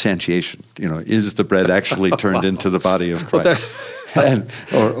transubstantiation. Is the bread actually turned into the body of Christ?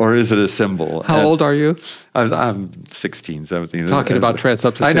 Or is it a symbol? How old are you? I'm 16, 17. Talking about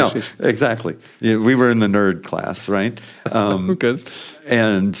transubstantiation. I know, exactly. Yeah, we were in the nerd class, right? Good.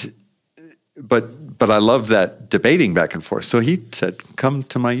 But I love that debating back and forth. So he said, come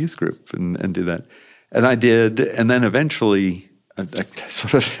to my youth group and do that. And I did. And then eventually,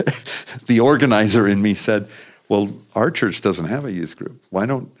 sort of the organizer in me said, well, our church doesn't have a youth group. Why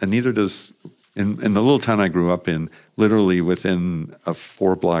don't, and neither does, in the little town I grew up in, literally within a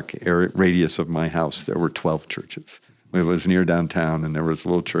 4-block radius of my house, there were 12 churches. It was near downtown, and there was a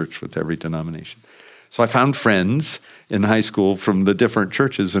little church with every denomination. So I found friends in high school from the different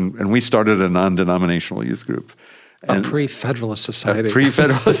churches, and we started a non-denominational youth group. A pre-Federalist Society. A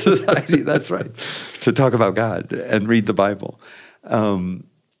pre-Federalist Society, that's right, to talk about God and read the Bible. And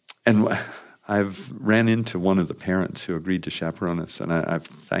I've ran into one of the parents who agreed to chaperone us, and I've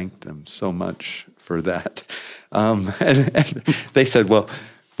thanked them so much for that. And they said, well,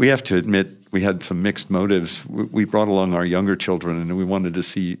 we have to admit we had some mixed motives. We brought along our younger children, and we wanted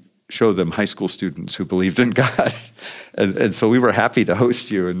to show them high school students who believed in God. And so we were happy to host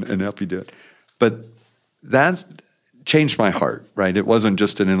you and help you do it. But that changed my heart, right? It wasn't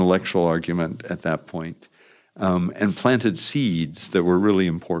just an intellectual argument at that point, and planted seeds that were really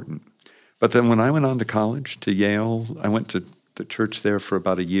important. But then when I went on to college, to Yale, I went to the church there for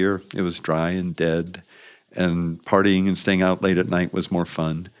about a year. It was dry and dead, and partying and staying out late at night was more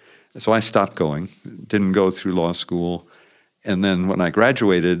fun. So I stopped going, didn't go through law school. And then when I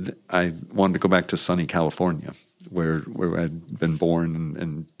graduated, I wanted to go back to sunny California, where I'd been born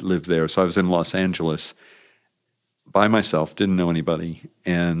and lived there. So I was in Los Angeles by myself, didn't know anybody.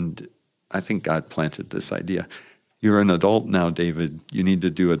 And I think God planted this idea. You're an adult now, David. You need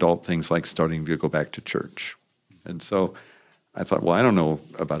to do adult things like starting to go back to church. And so I thought, well, I don't know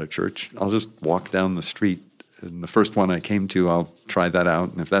about a church. I'll just walk down the street. And the first one I came to, I'll try that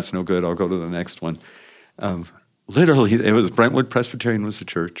out. And if that's no good, I'll go to the next one. Literally, it was Brentwood Presbyterian was the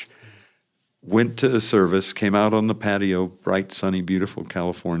church. Went to a service, came out on the patio, bright, sunny, beautiful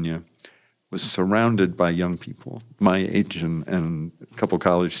California, was surrounded by young people, my age and a couple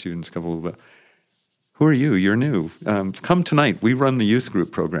college students, who are you? You're new. Come tonight. We run the youth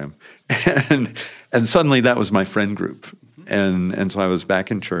group program. And suddenly that was my friend group. And so I was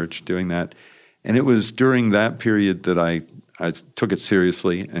back in church doing that. And it was during that period that I took it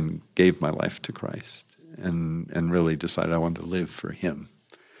seriously and gave my life to Christ. And really decided I wanted to live for him.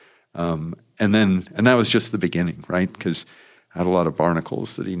 And that was just the beginning, right? Because I had a lot of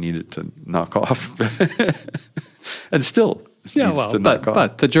barnacles that he needed to knock off. And still needs to knock off.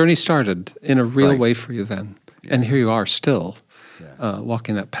 But the journey started in a real Right. way for you then. Yeah. And here you are still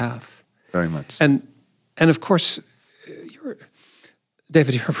walking that path. Very much so. And of course,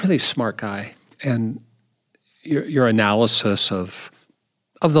 David, you're a really smart guy. And your analysis of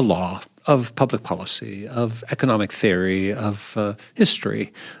the law, of public policy, of economic theory, of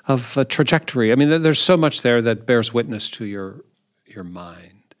history, of trajectory. I mean, there's so much there that bears witness to your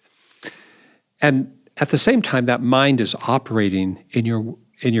mind. And at the same time, that mind is operating in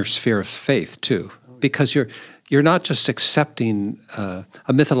your sphere of faith too, because you're not just accepting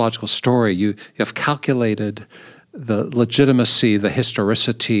a mythological story. You have calculated the legitimacy, the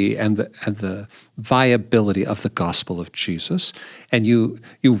historicity, and the viability of the gospel of Jesus, and you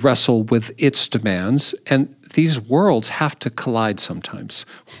wrestle with its demands. And these worlds have to collide sometimes,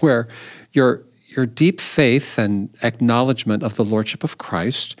 where your deep faith and acknowledgement of the lordship of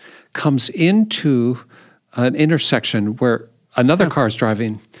Christ comes into an intersection where another car is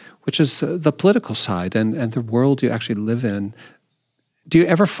driving, which is the political side and the world you actually live in. Do you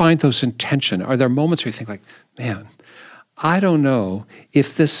ever find those in tension? Are there moments where you think like, man, I don't know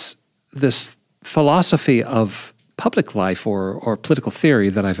if this philosophy of public life or political theory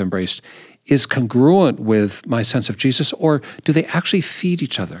that I've embraced is congruent with my sense of Jesus, or do they actually feed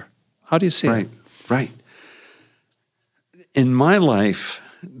each other? How do you see it? Right. In my life,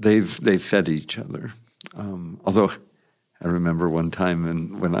 they've fed each other. Although I remember one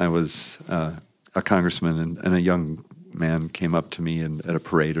time when I was a congressman and a young man came up to me at a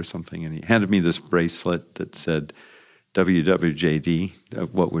parade or something, and he handed me this bracelet that said, WWJD,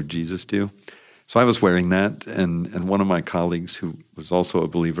 what would Jesus do? So I was wearing that, and one of my colleagues, who was also a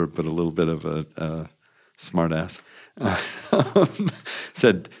believer but a little bit of a smartass,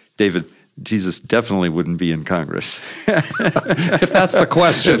 said, David, Jesus definitely wouldn't be in Congress. If that's the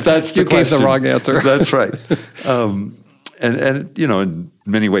question, you gave the wrong answer. That's right. And you know, in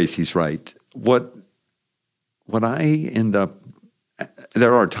many ways, he's right. What I end up,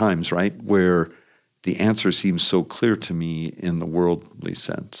 there are times, right, where the answer seems so clear to me in the worldly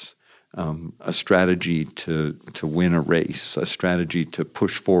sense. A strategy to win a race, a strategy to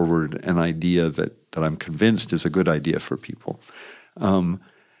push forward an idea that I'm convinced is a good idea for people.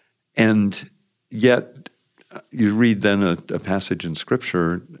 And yet, you read then a passage in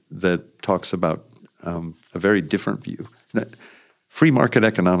Scripture that talks about a very different view. Free market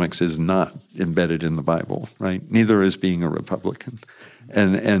economics is not embedded in the Bible, right? Neither is being a Republican.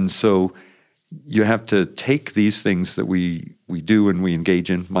 And so you have to take these things that we do and we engage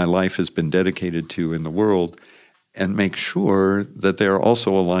in, my life has been dedicated to in the world, and make sure that they are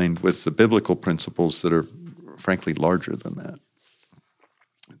also aligned with the biblical principles that are, frankly, larger than that.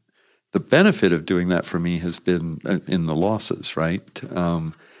 The benefit of doing that for me has been in the losses, right?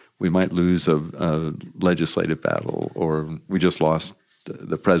 We might lose a legislative battle, or we just lost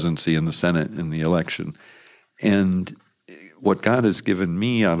the presidency and the Senate in the election. And what God has given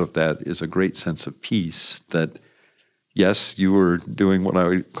me out of that is a great sense of peace that, yes, you were doing what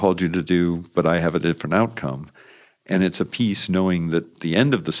I called you to do, but I have a different outcome. And it's a peace knowing that the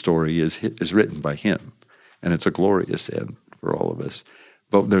end of the story is written by Him, and it's a glorious end for all of us.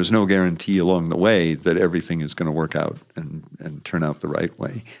 But there's no guarantee along the way that everything is going to work out and turn out the right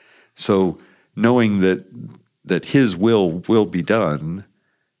way. So knowing that His will be done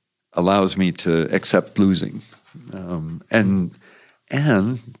allows me to accept losing, and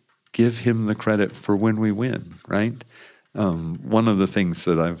give Him the credit for when we win, right? One of the things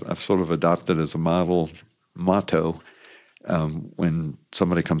that I've sort of adopted as a motto when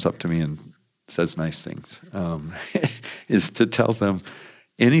somebody comes up to me and says nice things is to tell them,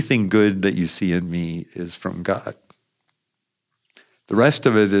 anything good that you see in me is from God. The rest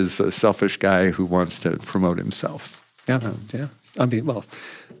of it is a selfish guy who wants to promote himself. Yeah. I mean, well,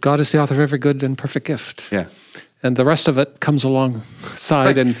 God is the author of every good and perfect gift. Yeah. And the rest of it comes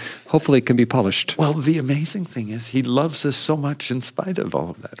alongside and hopefully can be polished. Well, the amazing thing is He loves us so much in spite of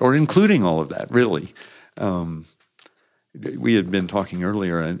all of that, or including all of that, really. We had been talking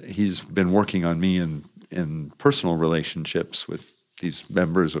earlier, and He's been working on me in personal relationships with these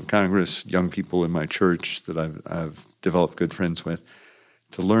members of Congress, young people in my church that I've developed good friends with,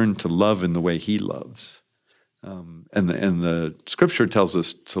 to learn to love in the way He loves. And the Scripture tells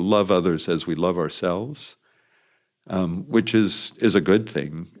us to love others as we love ourselves, which is a good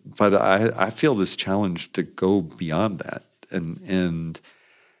thing. But I feel this challenge to go beyond that, and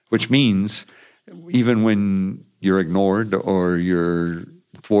which means even when you're ignored or you're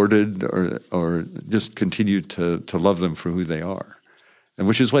thwarted, or just continue to love them for who they are, and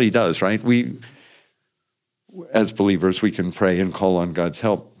which is what He does, right? We, as believers, we can pray and call on God's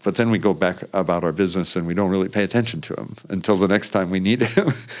help, but then we go back about our business and we don't really pay attention to Him until the next time we need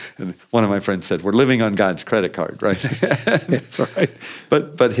Him. And one of my friends said, we're living on God's credit card, right? That's right.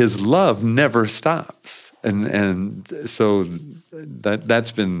 But His love never stops. And so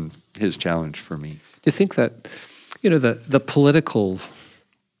that's been His challenge for me. Do you think that, the political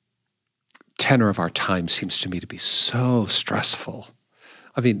tenor of our time seems to me to be so stressful?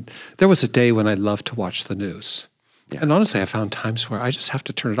 I mean, there was a day when I loved to watch the news. Yeah. And honestly, I found times where I just have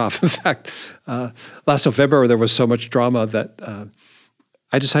to turn it off. In fact, last November, there was so much drama that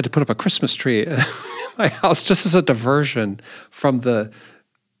I decided to put up a Christmas tree in my house just as a diversion from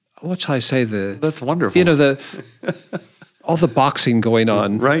what shall I say? That's wonderful. All the boxing going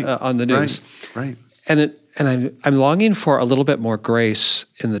on on the news. Right. And I'm longing for a little bit more grace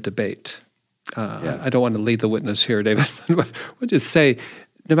in the debate. I don't want to lead the witness here, David, but we'll just say,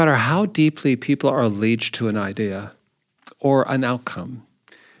 no matter how deeply people are leached to an idea or an outcome,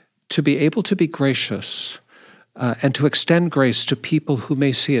 to be able to be gracious and to extend grace to people who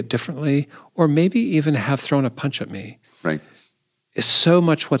may see it differently or maybe even have thrown a punch at me, right, is so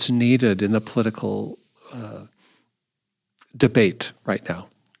much what's needed in the political debate right now.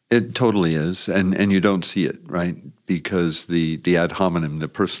 It totally is, and you don't see it, right? Because the ad hominem, the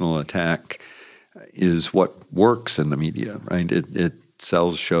personal attack, is what works in the media, right? It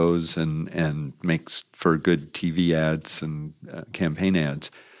sells shows and makes for good TV ads and campaign ads,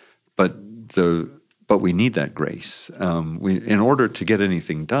 but we need that grace. In order to get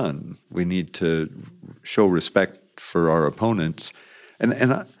anything done, we need to show respect for our opponents,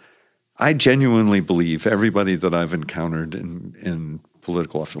 and I genuinely believe everybody that I've encountered in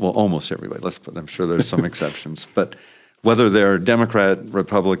political office, well, almost everybody, I'm sure there's some exceptions, but whether they're Democrat,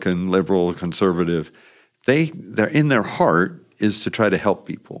 Republican, liberal, conservative, they're in their heart is to try to help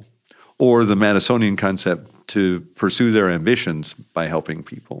people, or the Madisonian concept to pursue their ambitions by helping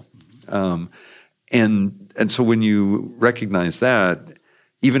people. And so when you recognize that,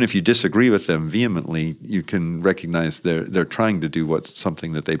 even if you disagree with them vehemently, you can recognize they're trying to do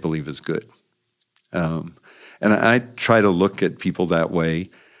something that they believe is good. And I try to look at people that way.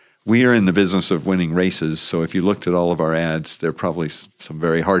 We are in the business of winning races, so if you looked at all of our ads, there are probably some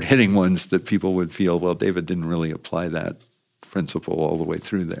very hard-hitting ones that people would feel, well, David didn't really apply that principle all the way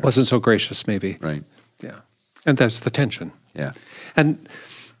through there. Wasn't so gracious, maybe. Right. Yeah. And that's the tension. Yeah. And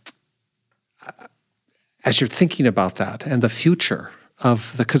as you're thinking about that and the future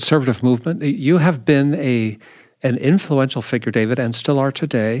of the conservative movement, you have been an influential figure, David, and still are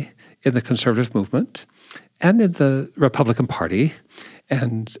today, in the conservative movement and in the Republican Party.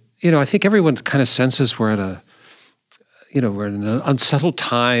 And, I think everyone kind of senses we're at we're in an unsettled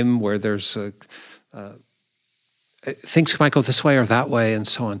time where there's things might go this way or that way and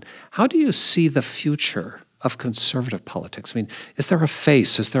so on. How do you see the future of conservative politics? I mean, is there a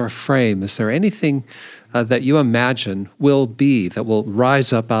face? Is there a frame? Is there anything that you imagine that will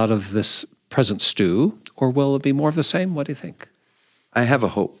rise up out of this present stew? Or will it be more of the same? What do you think? I have a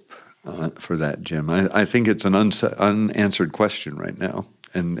hope for that, Jim. I think it's an unanswered question right now.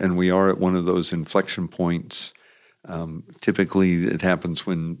 And we are at one of those inflection points. Typically, it happens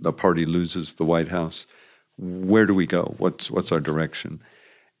when the party loses the White House. Where do we go? What's our direction?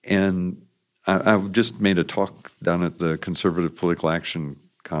 And I've just made a talk down at the Conservative Political Action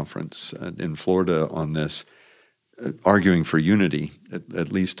Conference in Florida on this, arguing for unity,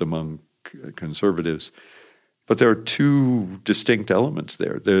 at least among conservatives. But there are two distinct elements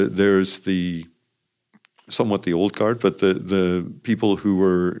there. There's somewhat the old guard, but the people who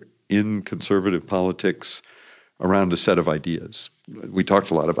were in conservative politics around a set of ideas. We talked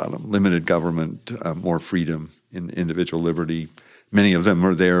a lot about them: limited government, more freedom, individual liberty. Many of them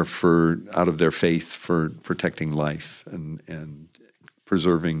are there out of their faith for protecting life and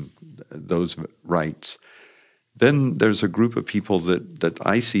preserving those rights. Then there's a group of people that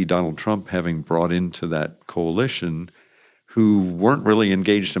I see Donald Trump having brought into that coalition who weren't really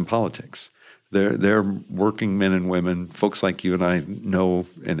engaged in politics. They're working men and women, folks like you and I know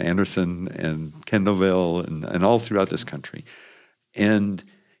in Anderson and Kendallville and all throughout this country. And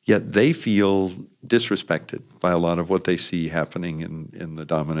yet they feel disrespected by a lot of what they see happening in the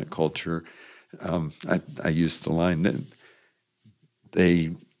dominant culture. I used the line that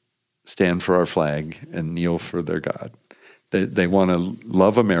they stand for our flag and kneel for their God. They want to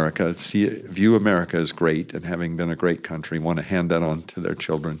love America, view America as great, and having been a great country, want to hand that on to their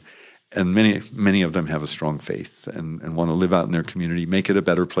children. And many of them have a strong faith and want to live out in their community, make it a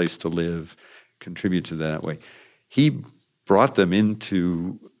better place to live, contribute to that way. He brought them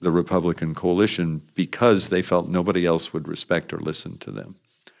into the Republican coalition because they felt nobody else would respect or listen to them.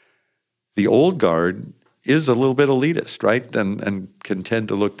 The old guard is a little bit elitist, right? And can tend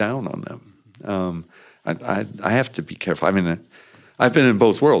to look down on them. I have to be careful. I mean, I've been in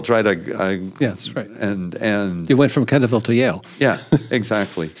both worlds, right? Yes, right. And you went from Kendallville to Yale. Yeah,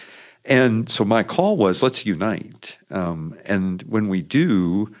 exactly. And so my call was, let's unite. And when we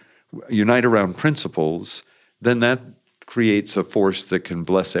do unite around principles, then that creates a force that can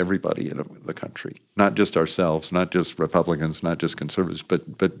bless everybody in the country, not just ourselves, not just Republicans, not just conservatives,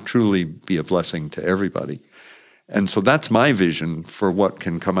 but truly be a blessing to everybody. And so that's my vision for what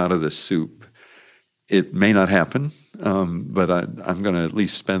can come out of this soup. It may not happen, but I'm going to at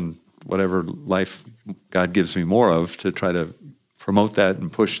least spend whatever life God gives me more of to try to promote that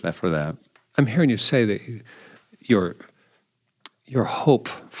and push that for that. I'm hearing you say that your hope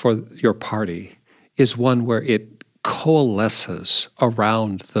for your party is one where it coalesces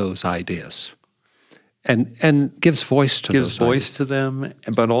around those ideas and gives voice to those ideas. Gives voice to them,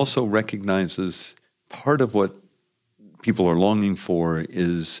 but also recognizes part of what people are longing for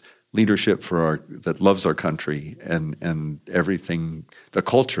is leadership that loves our country and everything, the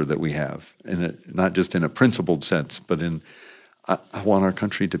culture that we have, not just in a principled sense, but in I want our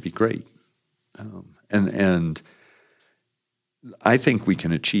country to be great. And I think we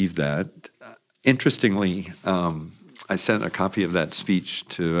can achieve that. Interestingly, I sent a copy of that speech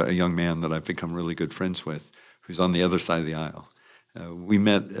to a young man that I've become really good friends with, who's on the other side of the aisle. We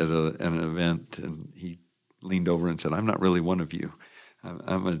met at an event, and he leaned over and said, "I'm not really one of you.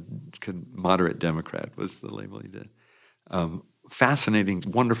 I'm a moderate Democrat," was the label he did. Fascinating,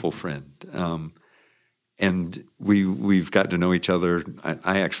 wonderful friend. And we've got to know each other.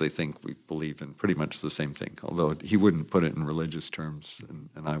 I actually think we believe in pretty much the same thing, although he wouldn't put it in religious terms,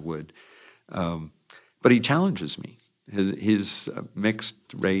 and I would. But he challenges me. His mixed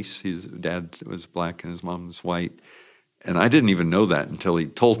race, his dad was black and his mom was white. And I didn't even know that until he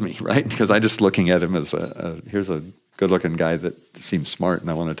told me, right? Because I just looking at him as here's a good-looking guy that seems smart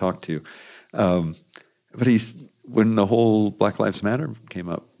and I want to talk to. But when the whole Black Lives Matter came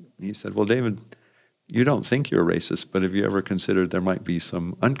up, he said, "Well, David, you don't think you're a racist, but have you ever considered there might be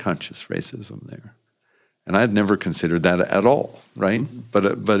some unconscious racism there?" And I'd never considered that at all, right?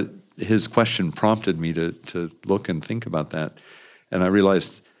 Mm-hmm. But his question prompted me to look and think about that. And I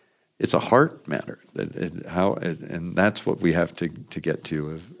realized it's a heart matter, and that's what we have to get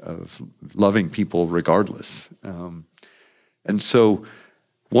to, of loving people regardless. And so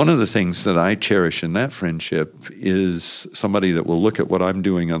one of the things that I cherish in that friendship is somebody that will look at what I'm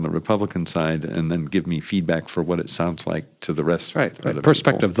doing on the Republican side and then give me feedback for what it sounds like to the rest Right, of the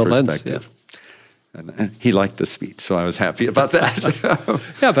perspective, people. the lens. Yeah. And he liked the speech, so I was happy about that.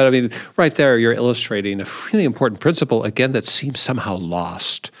 Yeah, but I mean, right there, you're illustrating a really important principle, again, that seems somehow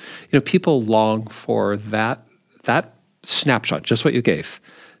lost. People long for that snapshot, just what you gave.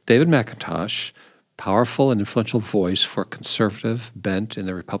 David McIntosh, powerful and influential voice for conservative bent in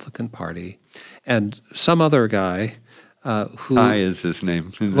the Republican Party, and some other guy who... Ty is his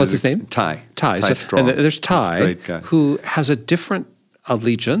name. What's his name? Ty. Ty. Ty Strong. And there's Ty, great guy. who has a different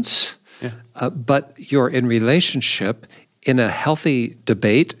allegiance, but you're in relationship in a healthy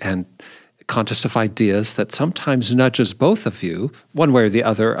debate and contest of ideas that sometimes nudges both of you one way or the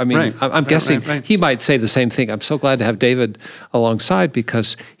other. I mean, I'm guessing he might say the same thing. I'm so glad to have David alongside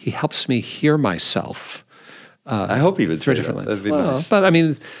because he helps me hear myself. I hope he would say that. Different That'd be nice. But I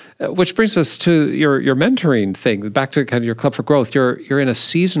mean, which brings us to your mentoring thing, back to kind of your Club for Growth. You're in a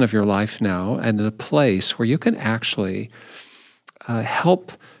season of your life now and in a place where you can actually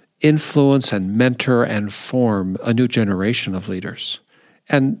help influence and mentor and form a new generation of leaders.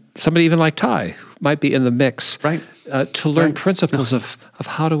 And somebody even like Ty who might be in the mix to learn principles of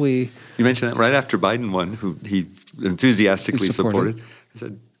how do we... You mentioned that right after Biden won, who he enthusiastically supported. I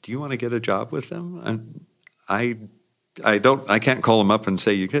said, do you want to get a job with them? And I can't call him up and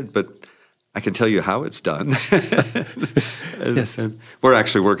say you could, but I can tell you how it's done. Yes. And we're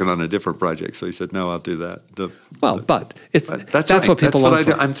actually working on a different project. So he said, no, I'll do that. But that's right. what people That's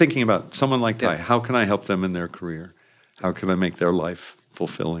long for. I'm thinking about someone like Ty. How can I help them in their career? How can I make their life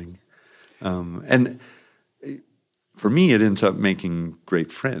fulfilling? And for me, it ends up making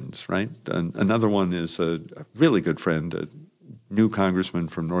great friends, right? Another one is a really good friend, a new congressman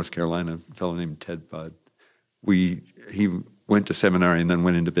from North Carolina, a fellow named Ted Budd. He went to seminary and then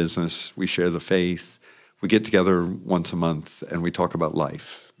went into business. We share the faith. We get together once a month and we talk about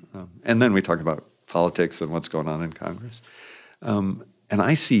life. And then we talk about politics and what's going on in Congress. And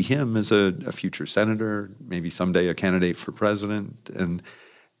I see him as a future senator, maybe someday a candidate for president.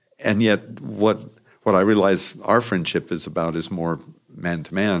 And yet what I realize our friendship is about is more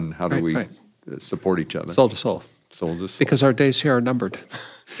man-to-man. How do we support each other? Soul to soul. Soul to soul. Because our days here are numbered.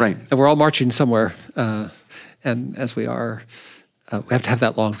 Right. And we're all marching somewhere. And as we are, we have to have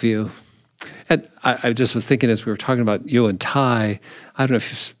that long view. And I just was thinking as we were talking about you and Ty, I don't know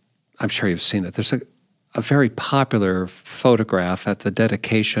if I'm sure you've seen it. There's a very popular photograph at the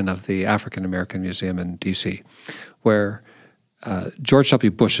dedication of the African American Museum in D.C., where George W.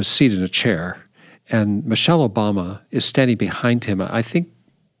 Bush is seated in a chair, and Michelle Obama is standing behind him. I think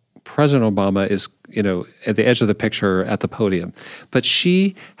President Obama is, at the edge of the picture at the podium, but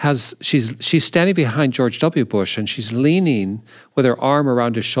she's standing behind George W. Bush, and she's leaning with her arm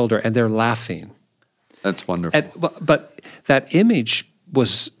around his shoulder, and they're laughing. That's wonderful. But that image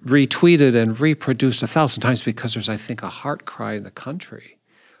was retweeted and reproduced 1,000 times because there's, I think, a heart cry in the country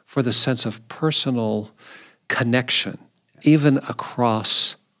for the sense of personal connection, even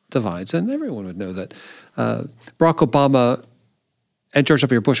across divides. And everyone would know that Barack Obama and George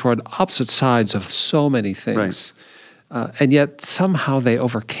W. Bush were on opposite sides of so many things. And yet somehow they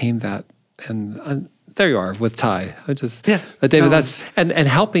overcame that. And there you are with Ty. David, that's and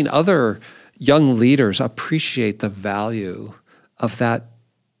helping other young leaders appreciate the value of that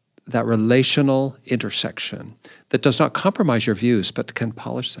relational intersection that does not compromise your views, but can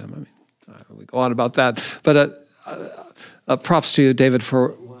polish them. I mean, we go on about that. But props to you, David, for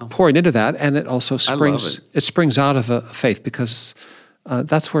pouring into that. And it also springs out of a faith because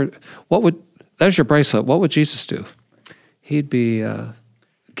that's where, there's your bracelet. What would Jesus do? He'd be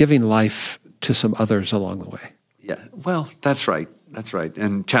giving life to some others along the way. Yeah, well, that's right. That's right.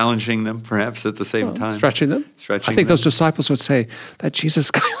 And challenging them perhaps at the same time. Stretching them. I think those disciples would say that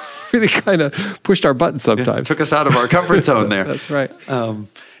Jesus really kind of pushed our buttons sometimes. Took us out of our comfort zone there. That's right.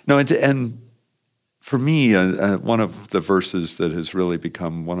 And for me, one of the verses that has really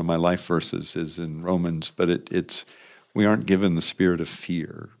become one of my life verses is in Romans, but it's we aren't given the spirit of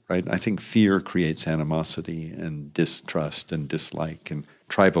fear, right? I think fear creates animosity and distrust and dislike and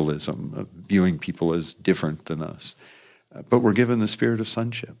tribalism, viewing people as different than us. But we're given the spirit of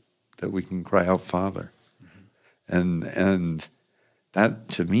sonship, that we can cry out, Father. Mm-hmm. And that,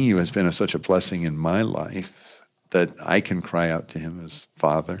 to me, has been such a blessing in my life that I can cry out to him as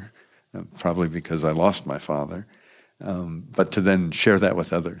Father, probably because I lost my father, but to then share that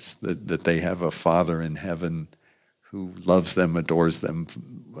with others, that they have a Father in heaven who loves them, adores them,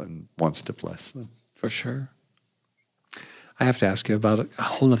 and wants to bless them. For sure. I have to ask you about a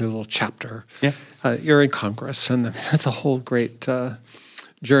whole other little chapter. Yeah. You're in Congress, and that's a whole great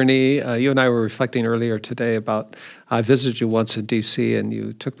journey. You and I were reflecting earlier today about I visited you once in D.C. and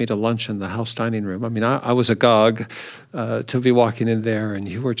you took me to lunch in the house dining room. I mean, I was agog to be walking in there, and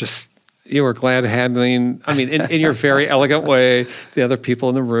you were glad handling, I mean, in your very elegant way, the other people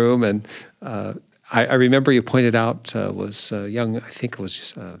in the room. And I remember you pointed out was young, I think it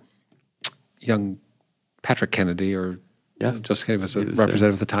was young Patrick Kennedy or Joseph Kennedy was a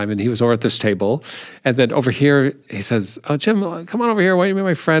representative at the time, and he was over at this table. And then over here, he says, "Oh, Jim, come on over here. Why don't you be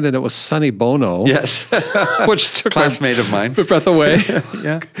my friend?" And it was Sonny Bono. Yes. Which took classmate of mine. my breath away.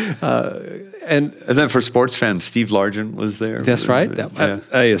 Yeah. And then for sports fans, Steve Largent was there. That's right.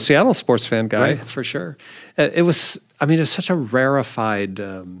 A Seattle sports fan guy, right. For sure. It was, I mean, it's such a rarefied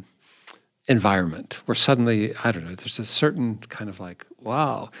environment where suddenly, I don't know, there's a certain kind of like,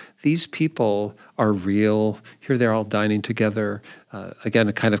 wow, these people are real. Here they're all dining together. Again,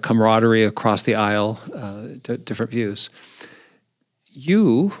 a kind of camaraderie across the aisle, different views.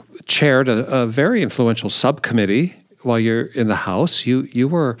 You chaired a very influential subcommittee while you're in the House. You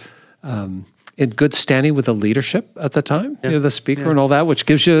were in good standing with the leadership at the time, the speaker and all that, which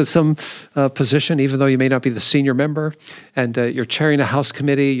gives you some position, even though you may not be the senior member. And you're chairing a House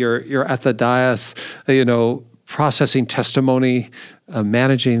committee. You're at the dais, processing testimony,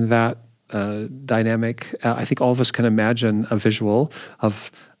 managing that dynamic. I think all of us can imagine a visual of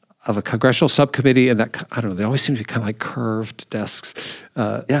a congressional subcommittee, and that, I don't know, they always seem to be kind of like curved desks.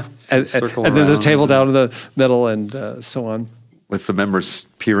 And then there's a table down in the middle and so on. With the members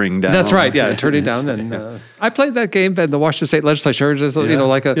peering down. That's right, turning down. And I played that game in the Washington State Legislature, just,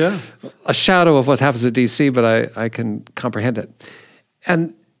 like a shadow of what happens in D.C., but I can comprehend it.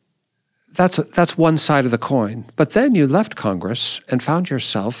 And that's one side of the coin. But then you left Congress and found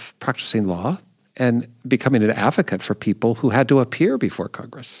yourself practicing law and becoming an advocate for people who had to appear before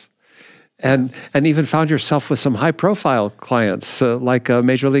Congress. And even found yourself with some high-profile clients, like a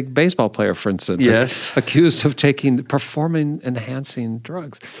Major League Baseball player, for instance, accused of taking performance-enhancing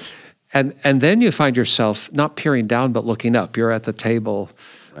drugs. And then you find yourself not peering down, but looking up. You're at the table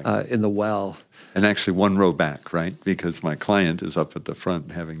in the well. And actually one row back, right? Because my client is up at the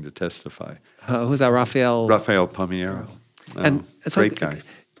front having to testify. Who's that, Rafael? Rafael Palmiero. And great guy.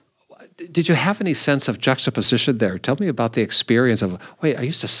 Did you have any sense of juxtaposition there? Tell me about the experience of, wait, I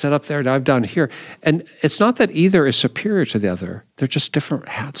used to sit up there, now I'm down here. And it's not that either is superior to the other. They're just different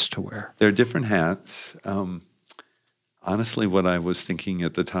hats to wear. They're different hats. Honestly, what I was thinking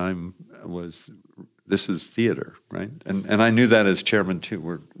at the time was, this is theater, right? And I knew that as chairman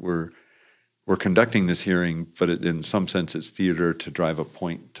too. We're conducting this hearing, but in some sense it's theater to drive a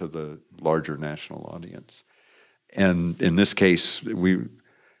point to the larger national audience. And in this case,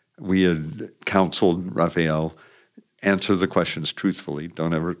 we had counseled Rafael, answer the questions truthfully.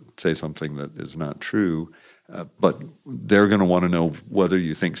 Don't ever say something that is not true. But they're going to want to know whether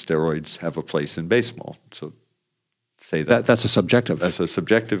you think steroids have a place in baseball. So say that. That's a subjective. That's a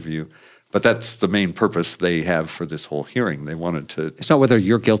subjective view. But that's the main purpose they have for this whole hearing. They wanted to... It's not whether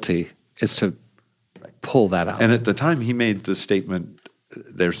you're guilty. It's to pull that out. And at the time he made the statement,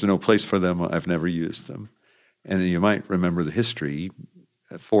 there's no place for them. I've never used them. And you might remember the history.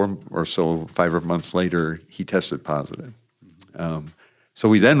 4 or so, 5 months later, he tested positive. So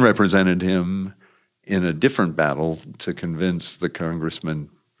we then represented him in a different battle to convince the congressman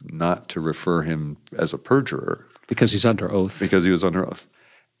not to refer him as a perjurer. Because he's under oath. Because he was under oath.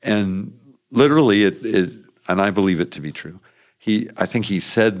 And literally, and I believe it to be true, I think he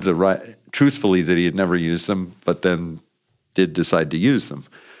said truthfully that he had never used them, but then did decide to use them.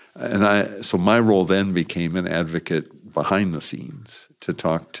 And so my role then became an advocate behind the scenes to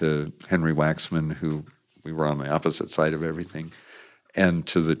talk to Henry Waxman, who we were on the opposite side of everything, and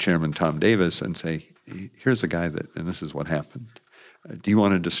to the chairman, Tom Davis, and say, here's a guy and this is what happened. Do you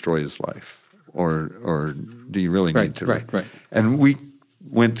want to destroy his life? Or do you really need to? Right. And we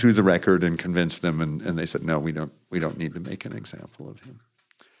went through the record and convinced them, and they said, no, we don't need to make an example of him.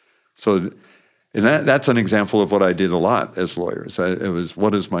 So that's an example of what I did a lot as lawyers. It was,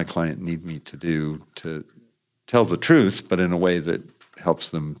 what does my client need me to do to tell the truth, but in a way that helps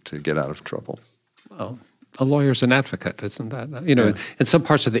them to get out of trouble? Well, a lawyer's an advocate, isn't that? In some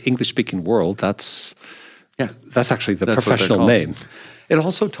parts of the English-speaking world, that's actually the professional name. It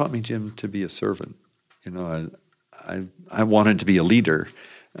also taught me, Jim, to be a servant. I wanted to be a leader,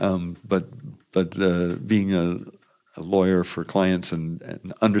 but being a lawyer for clients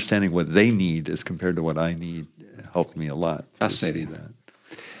and understanding what they need as compared to what I need helped me a lot. Fascinating.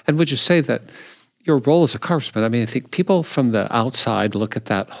 And would you say that your role as a congressman, I think people from the outside look at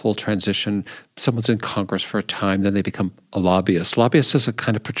that whole transition, someone's in Congress for a time, then they become a lobbyist. Lobbyist is a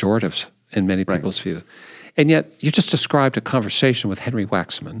kind of pejorative in many people's view. And yet you just described a conversation with Henry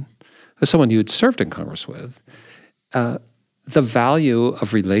Waxman, who's someone you had served in Congress with. The value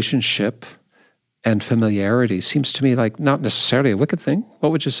of relationship and familiarity seems to me like not necessarily a wicked thing.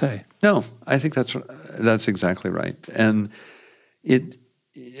 What would you say? No, I think that's exactly right. And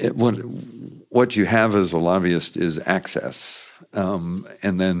what you have as a lobbyist is access.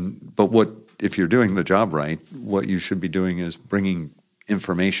 But if you're doing the job right, what you should be doing is bringing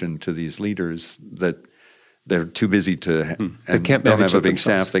information to these leaders that they're too busy to and don't have a big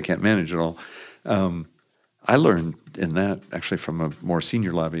staff. They can't manage it all. I learned in that actually from a more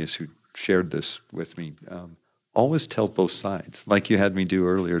senior lobbyist who shared this with me. Always tell both sides, like you had me do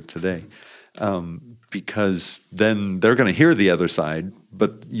earlier today, because then they're going to hear the other side,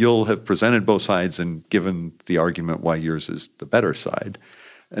 but you'll have presented both sides and given the argument why yours is the better side.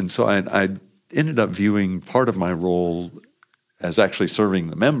 And so I ended up viewing part of my role as actually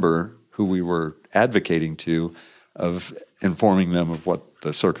serving the member who we were advocating to, of informing them of what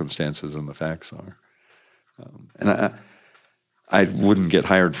the circumstances and the facts are. And I wouldn't get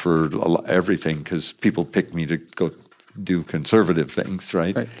hired for everything because people pick me to go do conservative things,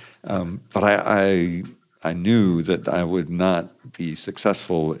 right? But I knew that I would not be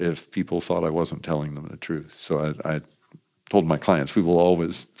successful if people thought I wasn't telling them the truth. So I told my clients, we will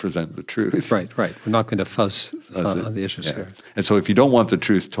always present the truth. Right. We're not going to fuzz on the issues here. And so if you don't want the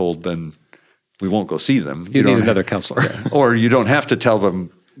truth told, then we won't go see them. You need another counselor. Or you don't have to tell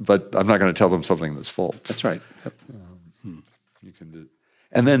them, but I'm not going to tell them something that's false. That's right. Yep. You can do.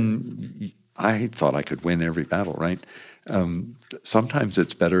 And then I thought I could win every battle, right? Sometimes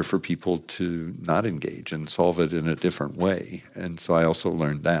it's better for people to not engage and solve it in a different way. And so I also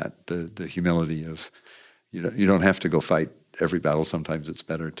learned that, the humility of, you don't have to go fight every battle. Sometimes it's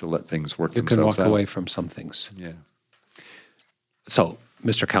better to let things work themselves out. You can walk away from some things. Yeah. So,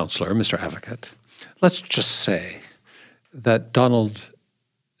 Mr. Counselor, Mr. Advocate, let's just say that Donald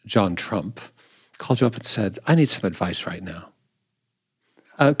John Trump called you up and said, I need some advice right now.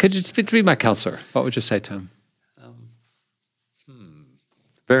 Could you be my counselor? What would you say to him?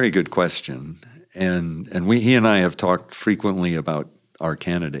 Very good question. And he and I have talked frequently about our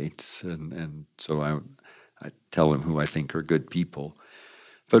candidates, and so I tell him who I think are good people.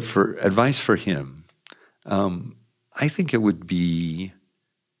 But for advice for him, I think it would be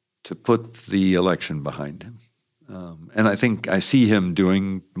to put the election behind him. And I think I see him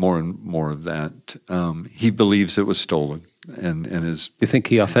doing more and more of that. He believes it was stolen, and is. You think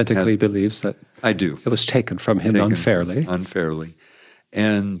he authentically believes that? I do. It was taken from him unfairly. Unfairly,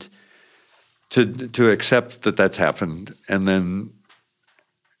 and to accept that that's happened, and then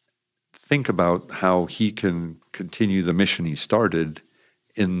think about how he can continue the mission he started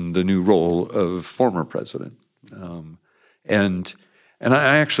in the new role of former president, And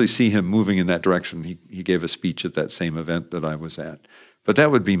I actually see him moving in that direction. He gave a speech at that same event that I was at. But that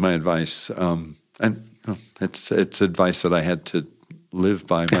would be my advice. It's advice that I had to live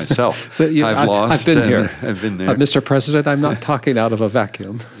by myself. So I've been here. I've been there. Mr. President, I'm not talking out of a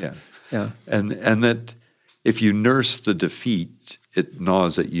vacuum. Yeah. And that if you nurse the defeat, it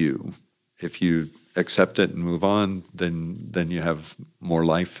gnaws at you. If you accept it and move on, then you have more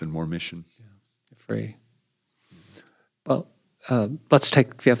life and more mission. Yeah. You're free. Well, let's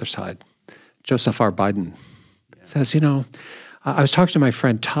take the other side. Joseph R. Biden says, I was talking to my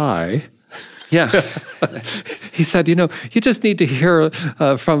friend Ty. Yeah. He said, you just need to hear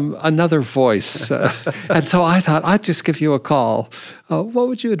from another voice. And so I thought, I'd just give you a call. What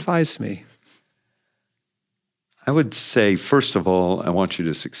would you advise me? I would say, first of all, I want you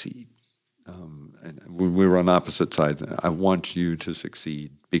to succeed. We were on opposite sides. I want you to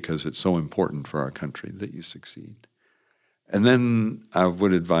succeed because it's so important for our country that you succeed. And then I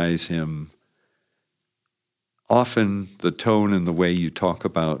would advise him, often the tone and the way you talk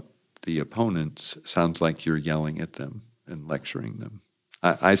about the opponents sounds like you're yelling at them and lecturing them.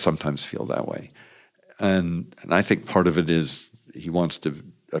 I sometimes feel that way. And I think part of it is he wants to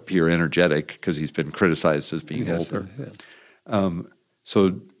appear energetic because he's been criticized as being older.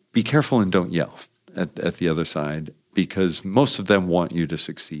 So be careful and don't yell at the other side, because most of them want you to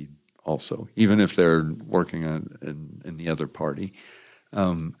succeed also, even if they're working in the other party.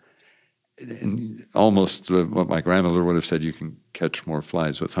 And almost what my grandmother would have said, you can catch more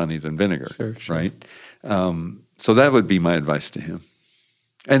flies with honey than vinegar, sure. Right? So that would be my advice to him.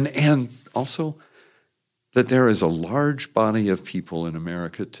 And also that there is a large body of people in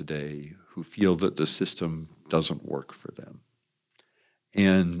America today who feel that the system doesn't work for them.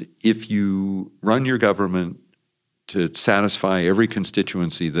 And if you run your government to satisfy every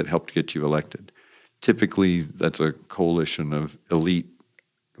constituency that helped get you elected, typically that's a coalition of elite,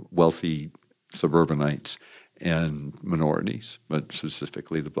 wealthy suburbanites and minorities, but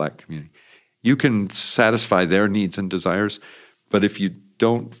specifically the Black community. You can satisfy their needs and desires, but if you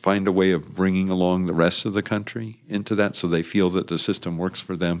don't find a way of bringing along the rest of the country into that so they feel that the system works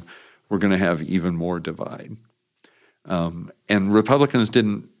for them, we're going to have even more divide. And Republicans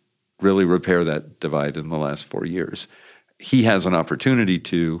didn't really repair that divide in the last 4 years. He has an opportunity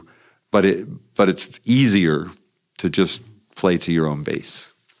to, but it's easier to just play to your own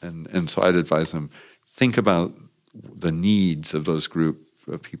base. And so I'd advise him, think about the needs of those group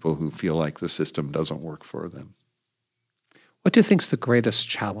of people who feel like the system doesn't work for them. What do you think is the greatest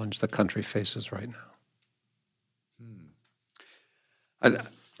challenge the country faces right now?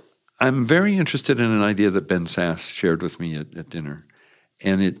 I'm very interested in an idea that Ben Sass shared with me at dinner.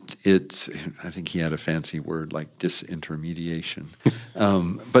 And it's I think he had a fancy word like disintermediation.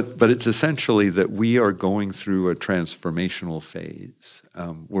 But it's essentially that we are going through a transformational phase.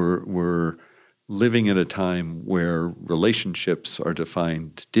 We're living at a time where relationships are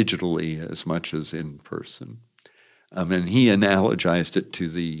defined digitally as much as in person. And he analogized it to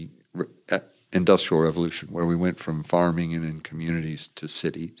the Industrial Revolution, where we went from farming and in communities to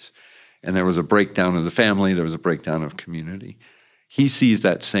cities. And there was a breakdown of the family, there was a breakdown of community. He sees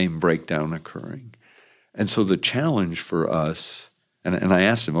that same breakdown occurring. And so the challenge for us, and I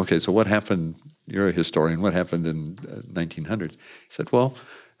asked him, okay, so what happened, you're a historian, what happened in 1900s? He said, well,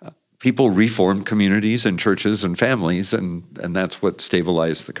 people reformed communities and churches and families, and that's what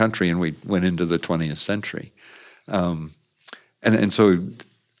stabilized the country, and we went into the 20th century. And so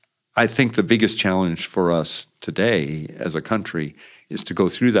I think the biggest challenge for us today as a country is to go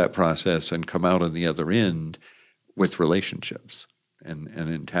through that process and come out on the other end with relationships and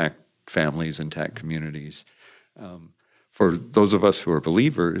intact families, intact communities. For those of us who are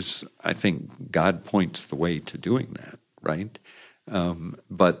believers, I think God points the way to doing that, right?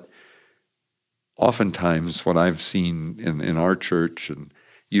 But oftentimes what I've seen in our church, and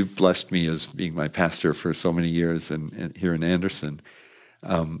you've blessed me as being my pastor for so many years and here in Anderson,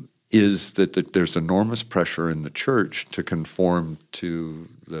 is that there's enormous pressure in the church to conform to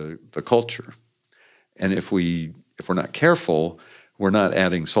the culture. And if we're not careful, we're not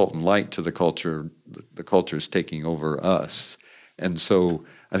adding salt and light to the culture. The culture is taking over us. And so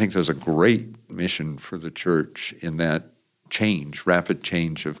I think there's a great mission for the church in that change, rapid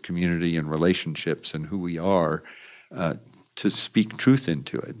change of community and relationships and who we are, to speak truth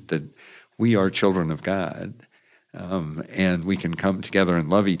into it, that we are children of God, and we can come together and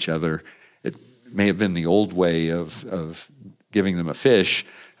love each other. It may have been the old way of giving them a fish,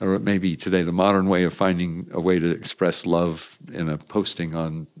 or it may be today the modern way of finding a way to express love in a posting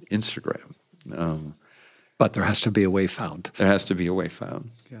on Instagram. But there has to be a way found. There has to be a way found.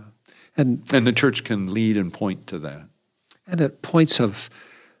 Yeah. And the church can lead and point to that. And at points of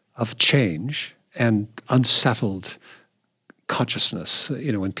change and unsettled consciousness,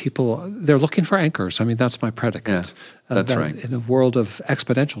 when people, they're looking for anchors. I mean, that's my predicate. Yeah, that's right. In a world of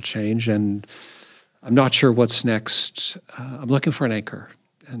exponential change, and I'm not sure what's next, I'm looking for an anchor,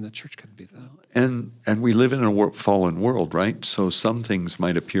 and the church can be that. And we live in a fallen world, right? So some things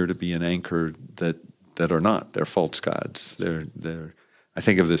might appear to be an anchor that are not. They're false gods. They're I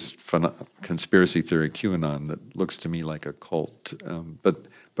think of this conspiracy theory, QAnon, that looks to me like a cult.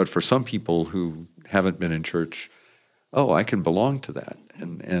 But for some people who haven't been in church, I can belong to that.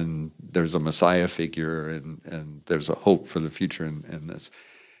 And there's a Messiah figure, and there's a hope for the future in this.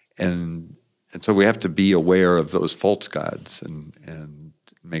 And so we have to be aware of those false gods and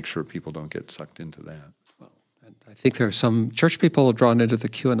make sure people don't get sucked into that. Well, and I think there are some church people drawn into the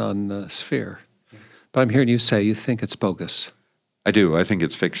QAnon sphere. Yeah. But I'm hearing you say you think it's bogus. I do. I think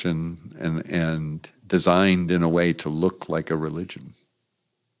it's fiction and designed in a way to look like a religion.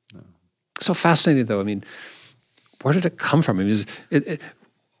 So fascinating, though. I mean, where did it come from? I mean, it's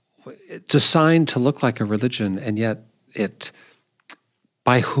designed to look like a religion, and yet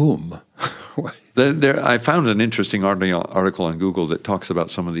by whom? I found an interesting article on Google that talks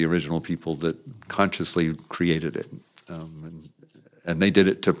about some of the original people that consciously created it. And they did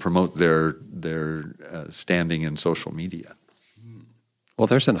it to promote their standing in social media. Well,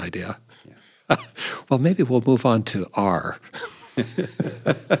 there's an idea. Yeah. Well, maybe we'll move on to R.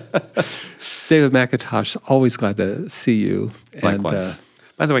 David McIntosh, always glad to see you. Likewise.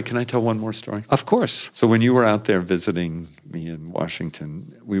 By the way, can I tell one more story? Of course. So when you were out there visiting me in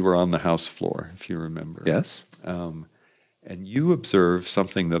Washington, we were on the House floor, if you remember. Yes. And you observed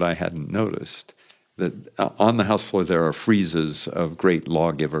something that I hadn't noticed, that on the House floor there are friezes of great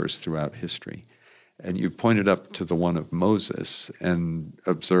lawgivers throughout history. And you pointed up to the one of Moses and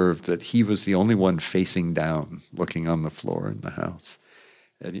observed that he was the only one facing down, looking on the floor in the house.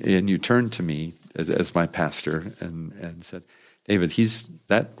 And you turned to me as my pastor and said, David,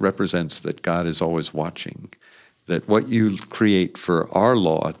 that represents that God is always watching, that what you create for our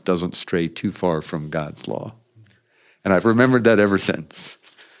law doesn't stray too far from God's law. And I've remembered that ever since.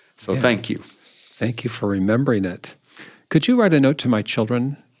 So thank you. Thank you for remembering it. Could you write a note to my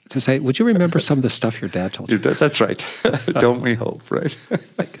children to say, would you remember some of the stuff your dad told you? That's right. Don't we hope, right?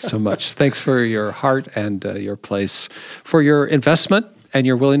 Thank you so much. Thanks for your heart and your place, for your investment and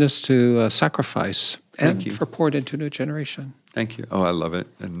your willingness to sacrifice, and for pouring into a new generation. Thank you. Oh, I love it.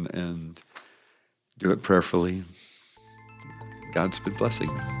 And do it prayerfully. God's been blessing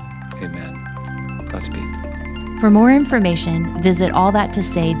me. Amen. Godspeed. For more information, visit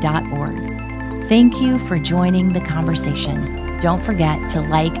allthattosay.org. Thank you for joining the conversation. Don't forget to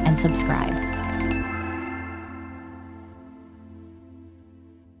like and subscribe.